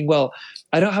others, thinking, well,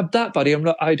 I don't have that body,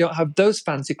 I don't have those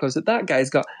fancy clothes that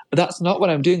guy's got. But that's not what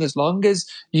I'm doing. As long as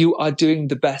you are doing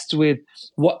the best with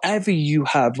whatever you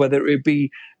have, whether it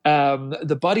be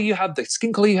the body you have, the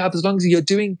skin color you have, as long as you're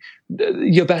doing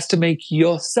your best to make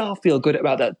yourself feel good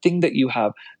about that thing that you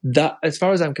have, that, as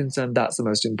far as I'm concerned, that's the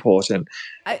most important.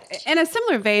 In a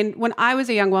similar vein, when I was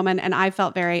a young woman and I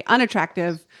felt very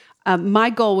unattractive,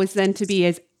 my goal was then to be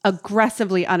as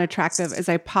aggressively unattractive as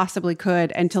I possibly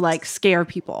could and to like scare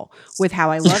people with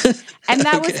how I look. And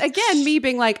that was, again, me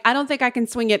being like, I don't think I can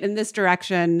swing it in this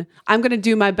direction. I'm going to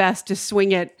do my best to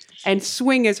swing it and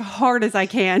swing as hard as I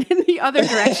can in the other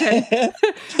direction.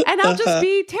 And I'll just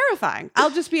be terrifying.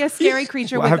 I'll just be a scary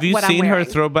creature with Have you what seen I'm her wearing.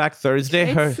 Throwback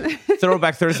Thursday? Her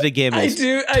Throwback Thursday game I is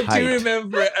do tight.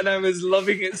 remember it, and I was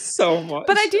loving it so much.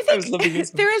 But I do was loving think it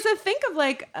so there is a think of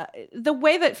like the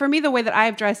way that, for me, the way that I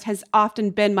have dressed has often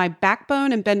been my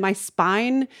backbone and been my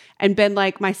spine and been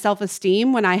like my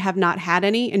self-esteem when I have not had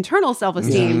any internal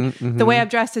self-esteem. The way I've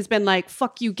dressed has been like,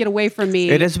 fuck you, get away from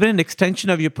me. It has been an extension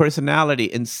of your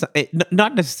personality,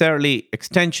 not necessarily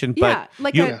extension, Yeah, but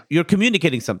like you're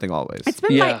communicating something always. It's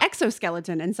been my Yeah.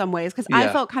 exoskeleton in some ways because I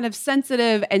Yeah. felt kind of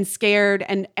sensitive and scared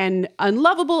and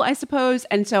unlovable, I suppose.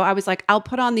 And so I was like, I'll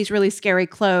put on these really scary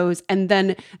clothes, and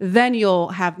then you'll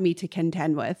have me to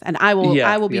contend with, and I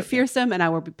will be fearsome and I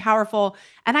will be powerful.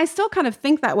 And I still kind of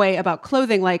think that way about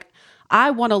clothing. Like I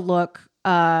want to look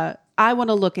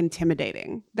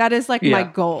intimidating. That is like my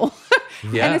goal.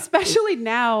 Yeah. And especially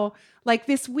now, like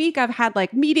this week, I've had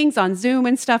like meetings on Zoom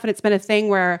and stuff, and it's been a thing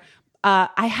where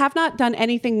I have not done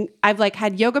anything. I've like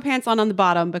had yoga pants on the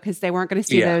bottom because they weren't going to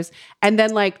see those, and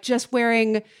then like just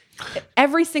wearing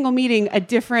every single meeting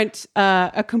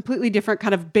a completely different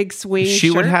kind of big swing. She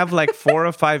would shirt. have like 4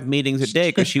 or 5 meetings a day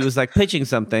because she was like pitching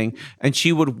something, and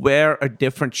she would wear a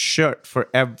different shirt for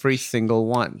every single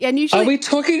one. And usually, Are we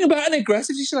talking about an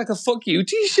aggressive t-shirt, like a "fuck you"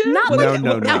 t-shirt? not What- like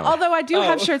No. now, although I do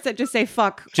have shirts that just say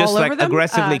 "fuck" Just all like over them.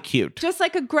 aggressively cute. Just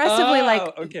like aggressively, Oh,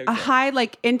 like okay. a high,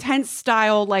 like intense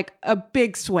style, like a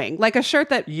big swing, like a shirt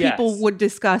that Yes. people would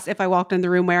discuss if I walked in the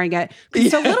room wearing it.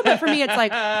 So a little bit for me, it's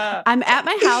like I'm at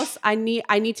my house. I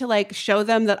need to like show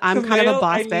them that I'm kind of a Camille,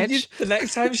 boss I need bitch. you- the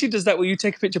next time she does that, will you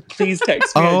take a picture? Please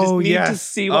text me. I just need to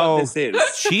see what this is.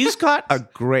 She's got a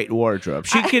great wardrobe.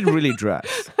 She can really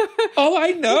dress. Oh,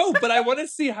 I know, but I want to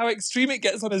see how extreme it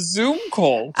gets on a Zoom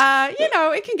call.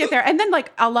 It can get there. And then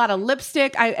like a lot of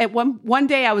lipstick. At one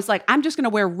day I was like, I'm just going to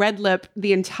wear red lip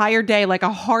the entire day, like a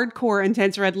hardcore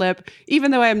intense red lip,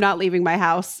 even though I am not leaving my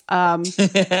house. That's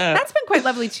been quite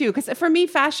lovely too. Because for me,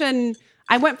 fashion,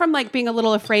 I went from like being a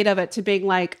little afraid of it to being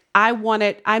like, I want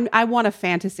it. I want a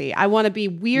fantasy. I want to be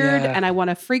weird and I want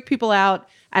to freak people out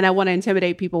and I want to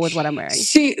intimidate people with what I'm wearing.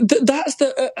 See, that's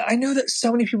the. I know that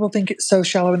so many people think it's so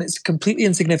shallow and it's completely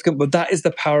insignificant, but that is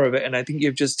the power of it. And I think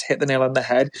you've just hit the nail on the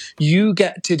head. You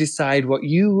get to decide what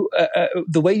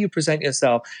the way you present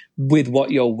yourself with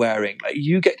what you're wearing. Like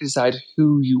you get to decide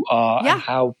who you are and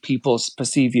how people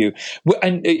perceive you.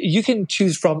 And you can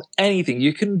choose from anything.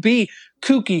 You can be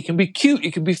kooky, you can be cute,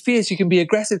 you can be fierce, you can be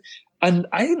aggressive. And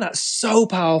I think that's so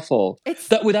powerful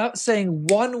that without saying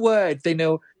one word, they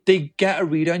know. They get a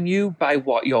read on you by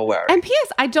what you're wearing. And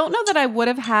P.S., I don't know that I would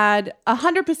have had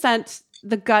 100%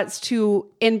 the guts to,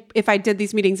 if I did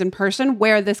these meetings in person,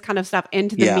 wear this kind of stuff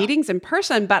into the meetings in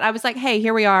person. But I was like, hey,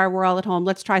 here we are. We're all at home.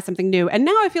 Let's try something new. And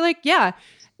now I feel like,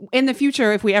 in the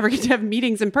future, if we ever get to have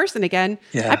meetings in person again,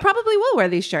 I probably will wear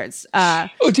these shirts.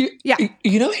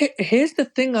 You know, here's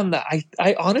the thing on that.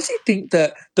 I honestly think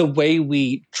that the way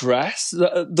we dress,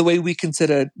 the way we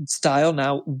consider style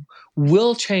now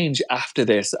will change after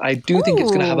this. I do think it's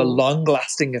going to have a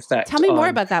long-lasting effect. Tell me more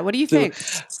about that. What do you think?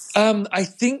 I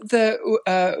think that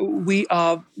we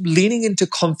are leaning into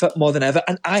comfort more than ever.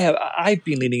 And I've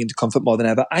been leaning into comfort more than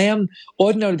ever. I am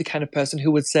ordinarily the kind of person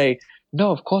who would say, no,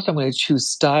 of course I'm going to choose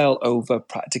style over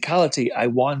practicality. I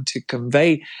want to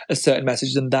convey a certain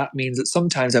message, and that means that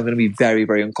sometimes I'm going to be very,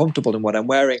 very uncomfortable in what I'm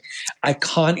wearing. I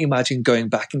can't imagine going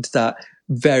back into that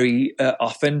very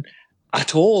often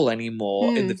at all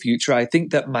anymore in the future. I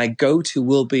think that my go-to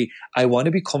will be, I want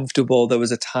to be comfortable. There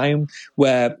was a time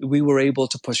where we were able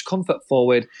to push comfort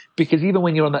forward because even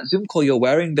when you're on that Zoom call, you're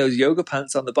wearing those yoga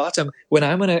pants on the bottom. When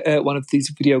I'm on one of these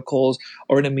video calls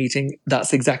or in a meeting,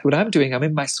 that's exactly what I'm doing. I'm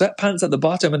in my sweatpants at the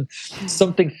bottom and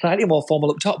something slightly more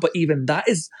formal up top, but even that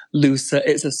is looser.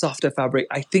 It's a softer fabric.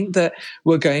 I think that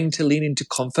we're going to lean into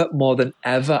comfort more than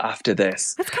ever after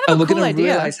this. That's kind of a cool idea.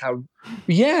 Realize how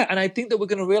and I think that we're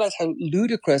going to realize how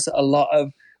ludicrous a lot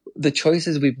of the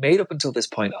choices we've made up until this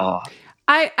point are.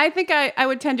 I think I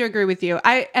would tend to agree with you.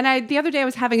 The other day I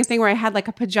was having a thing where I had like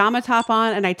a pajama top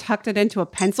on and I tucked it into a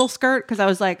pencil skirt because I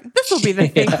was like, this will be the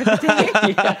thing for the day.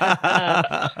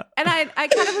 And I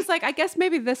kind of was like, I guess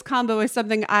maybe this combo is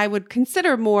something I would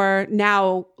consider more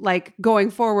now, like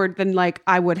going forward than like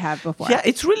I would have before. Yeah,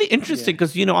 it's really interesting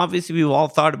because, obviously we've all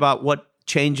thought about what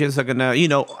changes are gonna,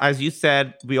 as you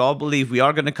said, we all believe we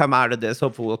are gonna come out of this.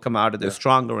 Hopefully, we'll come out of this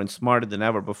stronger and smarter than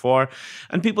ever before.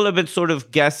 And people have been sort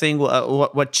of guessing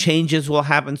what changes will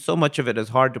happen. So much of it is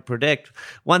hard to predict.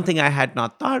 One thing I had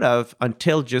not thought of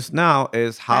until just now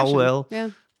is how Fashion. will Yeah.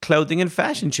 clothing and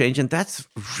fashion change, and that's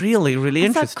really, really I saw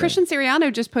interesting. Christian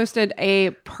Siriano just posted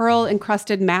a pearl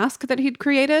encrusted mask that he'd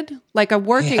created, like a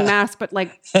working mask, but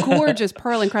like gorgeous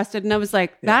pearl encrusted. And I was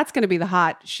like, that's going to be the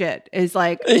hot shit. Is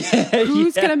like,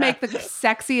 who's going to make the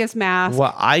sexiest mask?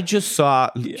 Well, I just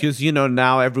saw, because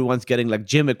now everyone's getting like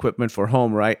gym equipment for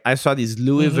home, right? I saw these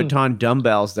Louis Vuitton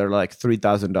dumbbells. They're like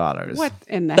 $3,000. What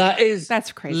in the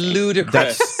that's crazy.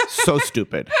 Ludicrous. That's so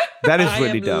stupid. That is really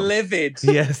I am dumb. livid.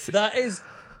 Yes. That is.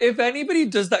 If anybody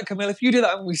does that, Camille, if you do that,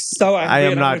 I'm going to be so angry. I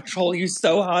am I'm not- going to troll you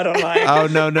so hard online. Oh,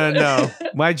 no.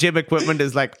 My gym equipment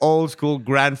is like old school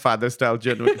grandfather style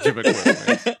gym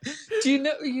equipment. Do you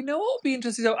know what would be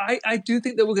interesting though? I do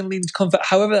think that we're going to lean into comfort.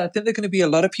 However, I think there are going to be a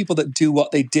lot of people that do what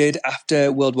they did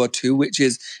after World War II, which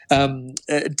is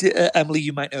Emily,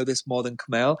 you might know this more than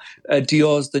Camille.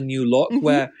 Dior's The New Look,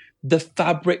 where the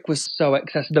fabric was so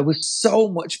excessive. There was so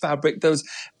much fabric. Those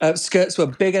skirts were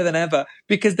bigger than ever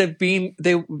because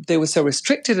they were so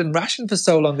restricted and rationed for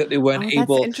so long that they weren't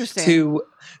able to.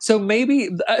 So maybe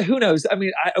who knows? I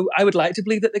mean, I would like to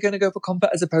believe that they're going to go for comfort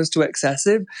as opposed to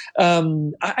excessive.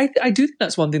 I do think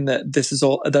that's one thing that this is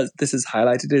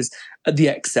highlighted is the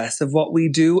excess of what we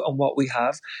do and what we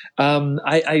have.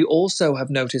 I also have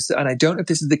noticed, and I don't know if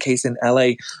this is the case in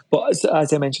LA, but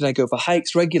as I mentioned, I go for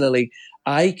hikes regularly.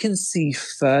 I can see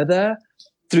further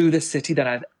through the city than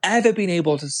I've ever been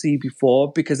able to see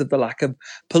before because of the lack of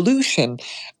pollution.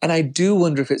 And I do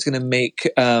wonder if it's going to make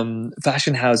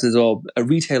fashion houses or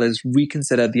retailers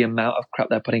reconsider the amount of crap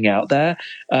they're putting out there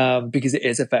because it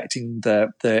is affecting the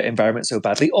environment so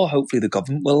badly. Or hopefully the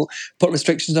government will put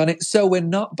restrictions on it. So we're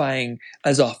not buying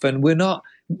as often. We're not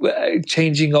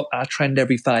changing up our trend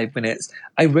every 5 minutes.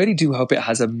 I really do hope it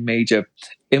has a major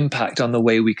impact on the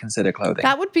way we consider clothing.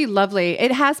 That would be lovely.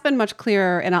 It has been much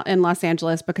clearer in Los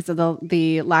Angeles because of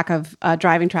the lack of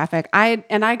driving traffic. I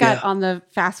got on the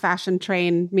fast fashion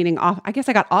train, meaning off. I guess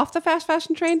I got off the fast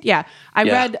fashion train. Yeah, I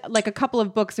read like a couple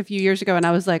of books a few years ago, and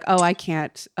I was like, oh, I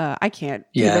can't do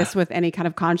this with any kind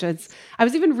of conscience. I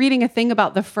was even reading a thing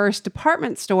about the first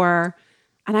department store.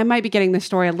 And I might be getting this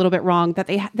story a little bit wrong, that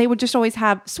they would just always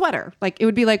have sweater. Like it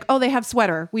would be like, oh, they have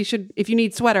sweater. If you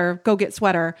need sweater, go get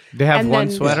sweater. They have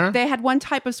one sweater? They had one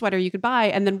type of sweater you could buy.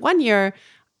 And then one year,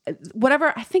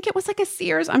 whatever, I think it was like a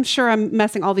Sears. I'm sure I'm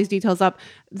messing all these details up.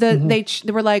 They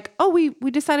were like, oh, we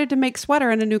decided to make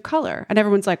sweater in a new color. And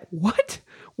everyone's like, what?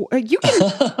 You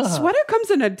can, sweater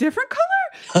comes in a different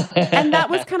color? And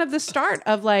that was kind of the start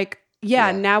of like,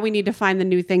 now we need to find the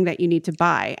new thing that you need to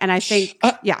buy. And I think,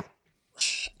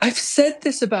 I've said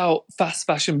this about fast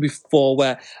fashion before,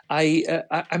 where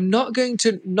I'm not going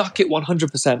to knock it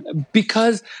 100%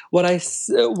 because what I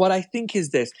think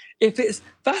is this: if it's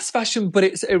fast fashion but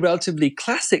it's a relatively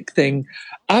classic thing,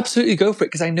 absolutely go for it,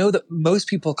 because I know that most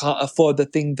people can't afford the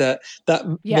thing that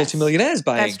multimillionaires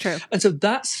buying. That's true, and so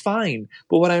that's fine.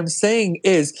 But what I'm saying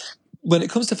is, when it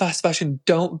comes to fast fashion,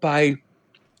 don't buy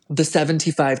the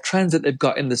 75 trends that they've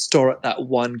got in the store at that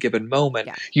one given moment.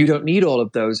 Yeah. You don't need all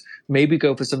of those. Maybe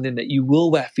go for something that you will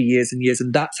wear for years and years.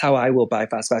 And that's how I will buy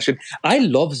fast fashion. I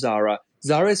love Zara.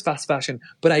 Zara is fast fashion,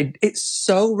 but it's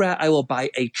so rare I will buy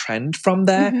a trend from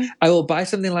there. Mm-hmm. I will buy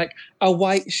something like a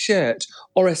white shirt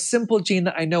or a simple jean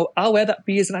that I know I'll wear that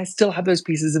for years, and I still have those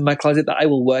pieces in my closet that I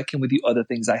will work in with the other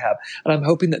things I have. And I'm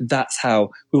hoping that that's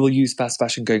how we will use fast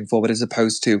fashion going forward, as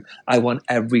opposed to I want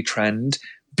every trend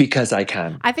because I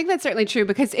can. I think that's certainly true,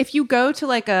 because if you go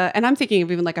to and I'm thinking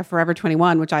of even like a Forever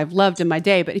 21, which I've loved in my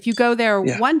day, but if you go there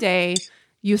one day,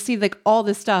 you see like all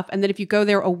this stuff. And then if you go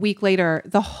there a week later,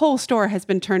 the whole store has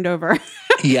been turned over.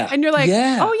 And you're like,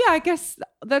 oh yeah, I guess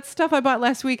that stuff I bought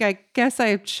last week, I guess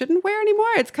I shouldn't wear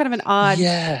anymore. It's kind of an odd,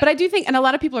 but I do think, and a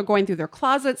lot of people are going through their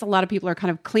closets. A lot of people are kind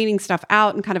of cleaning stuff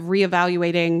out and kind of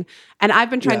reevaluating. And I've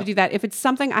been trying to do that. If it's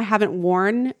something I haven't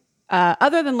worn,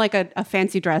 other than like a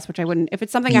fancy dress, which I wouldn't, if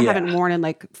it's something I haven't worn in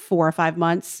like 4 or 5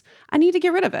 months, I need to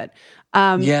get rid of it.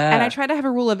 And I try to have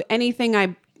a rule of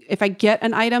anything if I get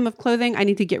an item of clothing, I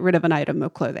need to get rid of an item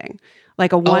of clothing.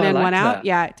 Like a one in, one out.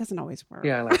 Yeah, it doesn't always work.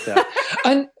 Yeah, I like that.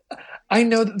 And I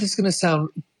know that this is going to sound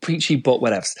preachy, but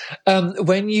whatevs.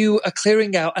 When you are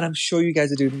clearing out, and I'm sure you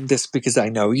guys are doing this because I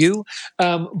know you,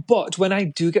 but when I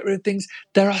do get rid of things,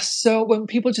 when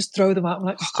people just throw them out, I'm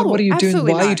like, oh God, what are you doing?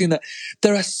 Why are you doing that?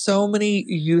 There are so many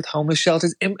youth homeless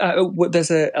shelters.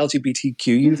 There's a LGBTQ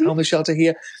youth homeless shelter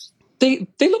here. they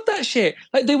love that shit.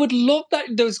 Like they would love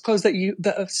those clothes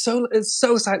that are so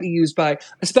slightly used by,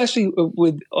 especially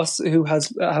with us who have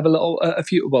a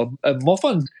few more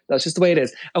funds. That's just the way it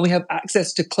is, and we have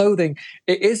access to clothing.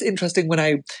 It is interesting when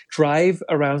I drive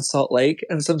around Salt Lake,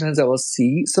 and sometimes I will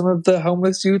see some of the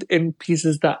homeless youth in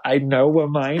pieces that I know were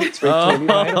mine. It's very clearly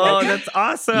mine. I'm like, that's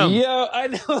awesome. Yo, I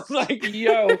know. I'm like,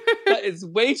 yo, that is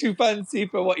way too fancy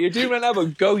for what you're doing right now.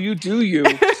 But go, you do you.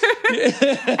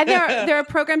 And there are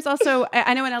programs also.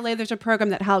 I know in LA there's a program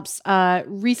that helps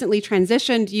recently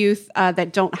transitioned youth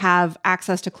that don't have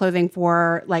access to clothing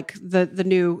for like the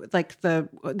new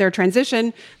their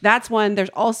transition. That's one. There's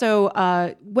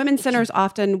also women's centers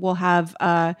often will have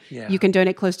you can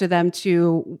donate clothes to them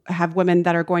to have women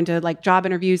that are going to like job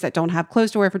interviews that don't have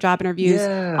clothes to wear for job interviews.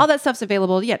 Yeah. All that stuff's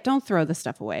available. Yeah, don't throw the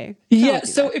stuff away. Yeah.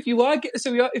 So if you are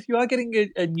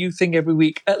getting a new thing every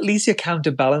week, at least you're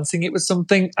counterbalancing it with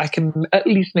something. I can at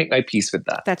least make my peace with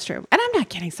that. That's true. And I'm not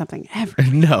getting something every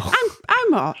week. No.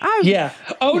 I'm yeah.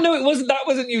 Oh no, it wasn't. That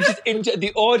wasn't you. Just in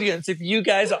the audience. If you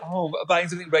guys at home are buying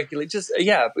something regularly, just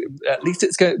at least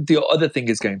it's going. The other thing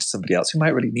is going to somebody else who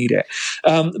might really need it.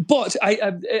 But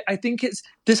I think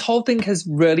this whole thing has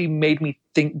really made me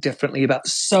think differently about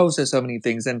so many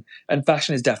things, and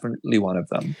fashion is definitely one of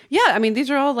them. Yeah, I mean, these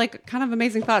are all like kind of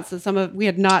amazing thoughts that we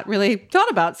had not really thought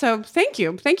about. So thank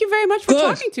you very much for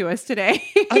talking to us today.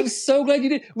 I'm so glad you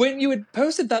did. When you had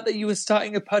posted that you were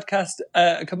starting a podcast,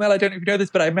 Camille, I don't know if you know this,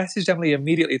 but I messaged Emily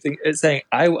immediately saying,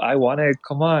 I want to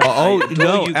come on. Oh,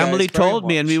 no, Emily told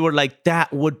me, and we were like,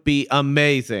 that would be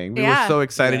amazing. We were so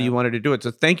excited you wanted to do it.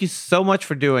 So thank you so much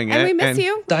for doing it. And we miss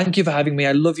you. Thank you for having me.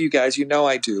 I love you guys. You know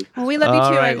I do. Well, we love you too.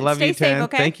 All right, and love stay you, safe, Tan.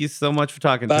 okay? Thank you so much for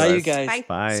talking to us. Bye, you guys.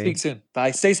 Bye. Speak soon. Bye.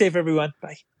 Stay safe, everyone.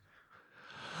 Bye.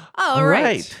 All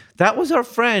right. That was our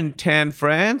friend, Tan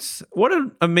France. What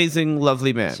an amazing,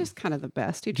 lovely man. He's just kind of the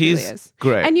best. He truly He's is.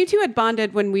 great. And you two had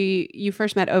bonded when you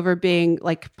first met over being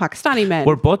like Pakistani men.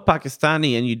 We're both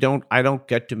Pakistani, and I don't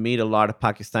get to meet a lot of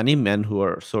Pakistani men who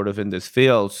are sort of in this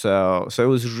field. So it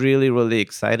was really, really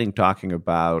exciting talking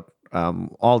about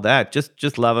all that.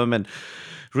 Just love him, and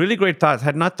really great thoughts.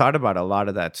 Had not thought about a lot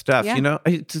of that stuff. Yeah. You know,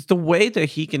 it's just the way that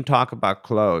he can talk about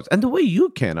clothes, and the way you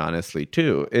can, honestly,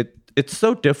 too. It's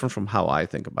so different from how I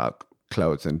think about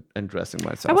clothes and dressing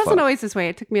myself. I wasn't up. always this way.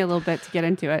 It took me a little bit to get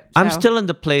into it. I'm so. still in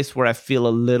the place where I feel a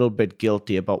little bit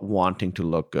guilty about wanting to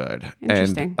look good.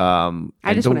 Interesting. And,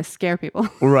 I just want to scare people.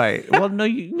 Right. Well, no,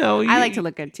 I like to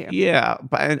look good too. Yeah,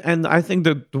 and I think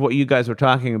that what you guys were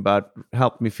talking about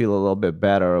helped me feel a little bit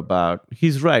better about.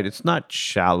 He's right. It's not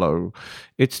shallow.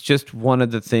 It's just one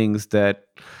of the things that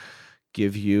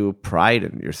give you pride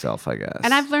in yourself, I guess.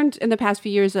 And I've learned in the past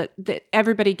few years that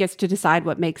everybody gets to decide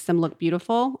what makes them look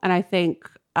beautiful. And I think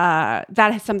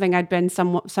that is something I'd been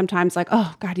sometimes like,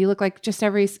 oh God, you look like just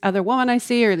every other woman I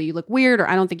see, or you look weird, or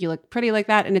I don't think you look pretty like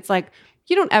that. And it's like,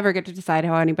 you don't ever get to decide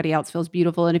how anybody else feels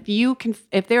beautiful. And if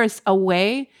there is a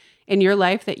way in your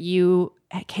life that you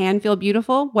can feel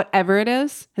beautiful, whatever it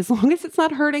is, as long as it's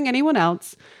not hurting anyone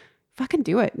else, fucking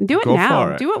do it. Do it Go now.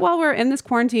 for it. Do it while we're in this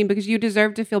quarantine, because you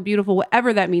deserve to feel beautiful,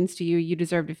 whatever that means to you. You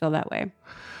deserve to feel that way.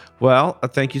 Well,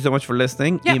 thank you so much for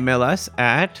listening. Yep. Email us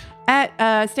at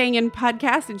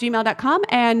stayinginpodcast@gmail.com.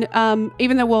 And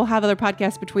even though we'll have other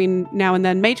podcasts between now and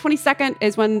then, May 22nd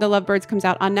is when The Lovebirds comes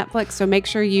out on Netflix. So make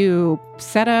sure you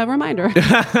set a reminder.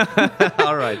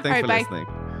 All right. Thanks for bye. listening.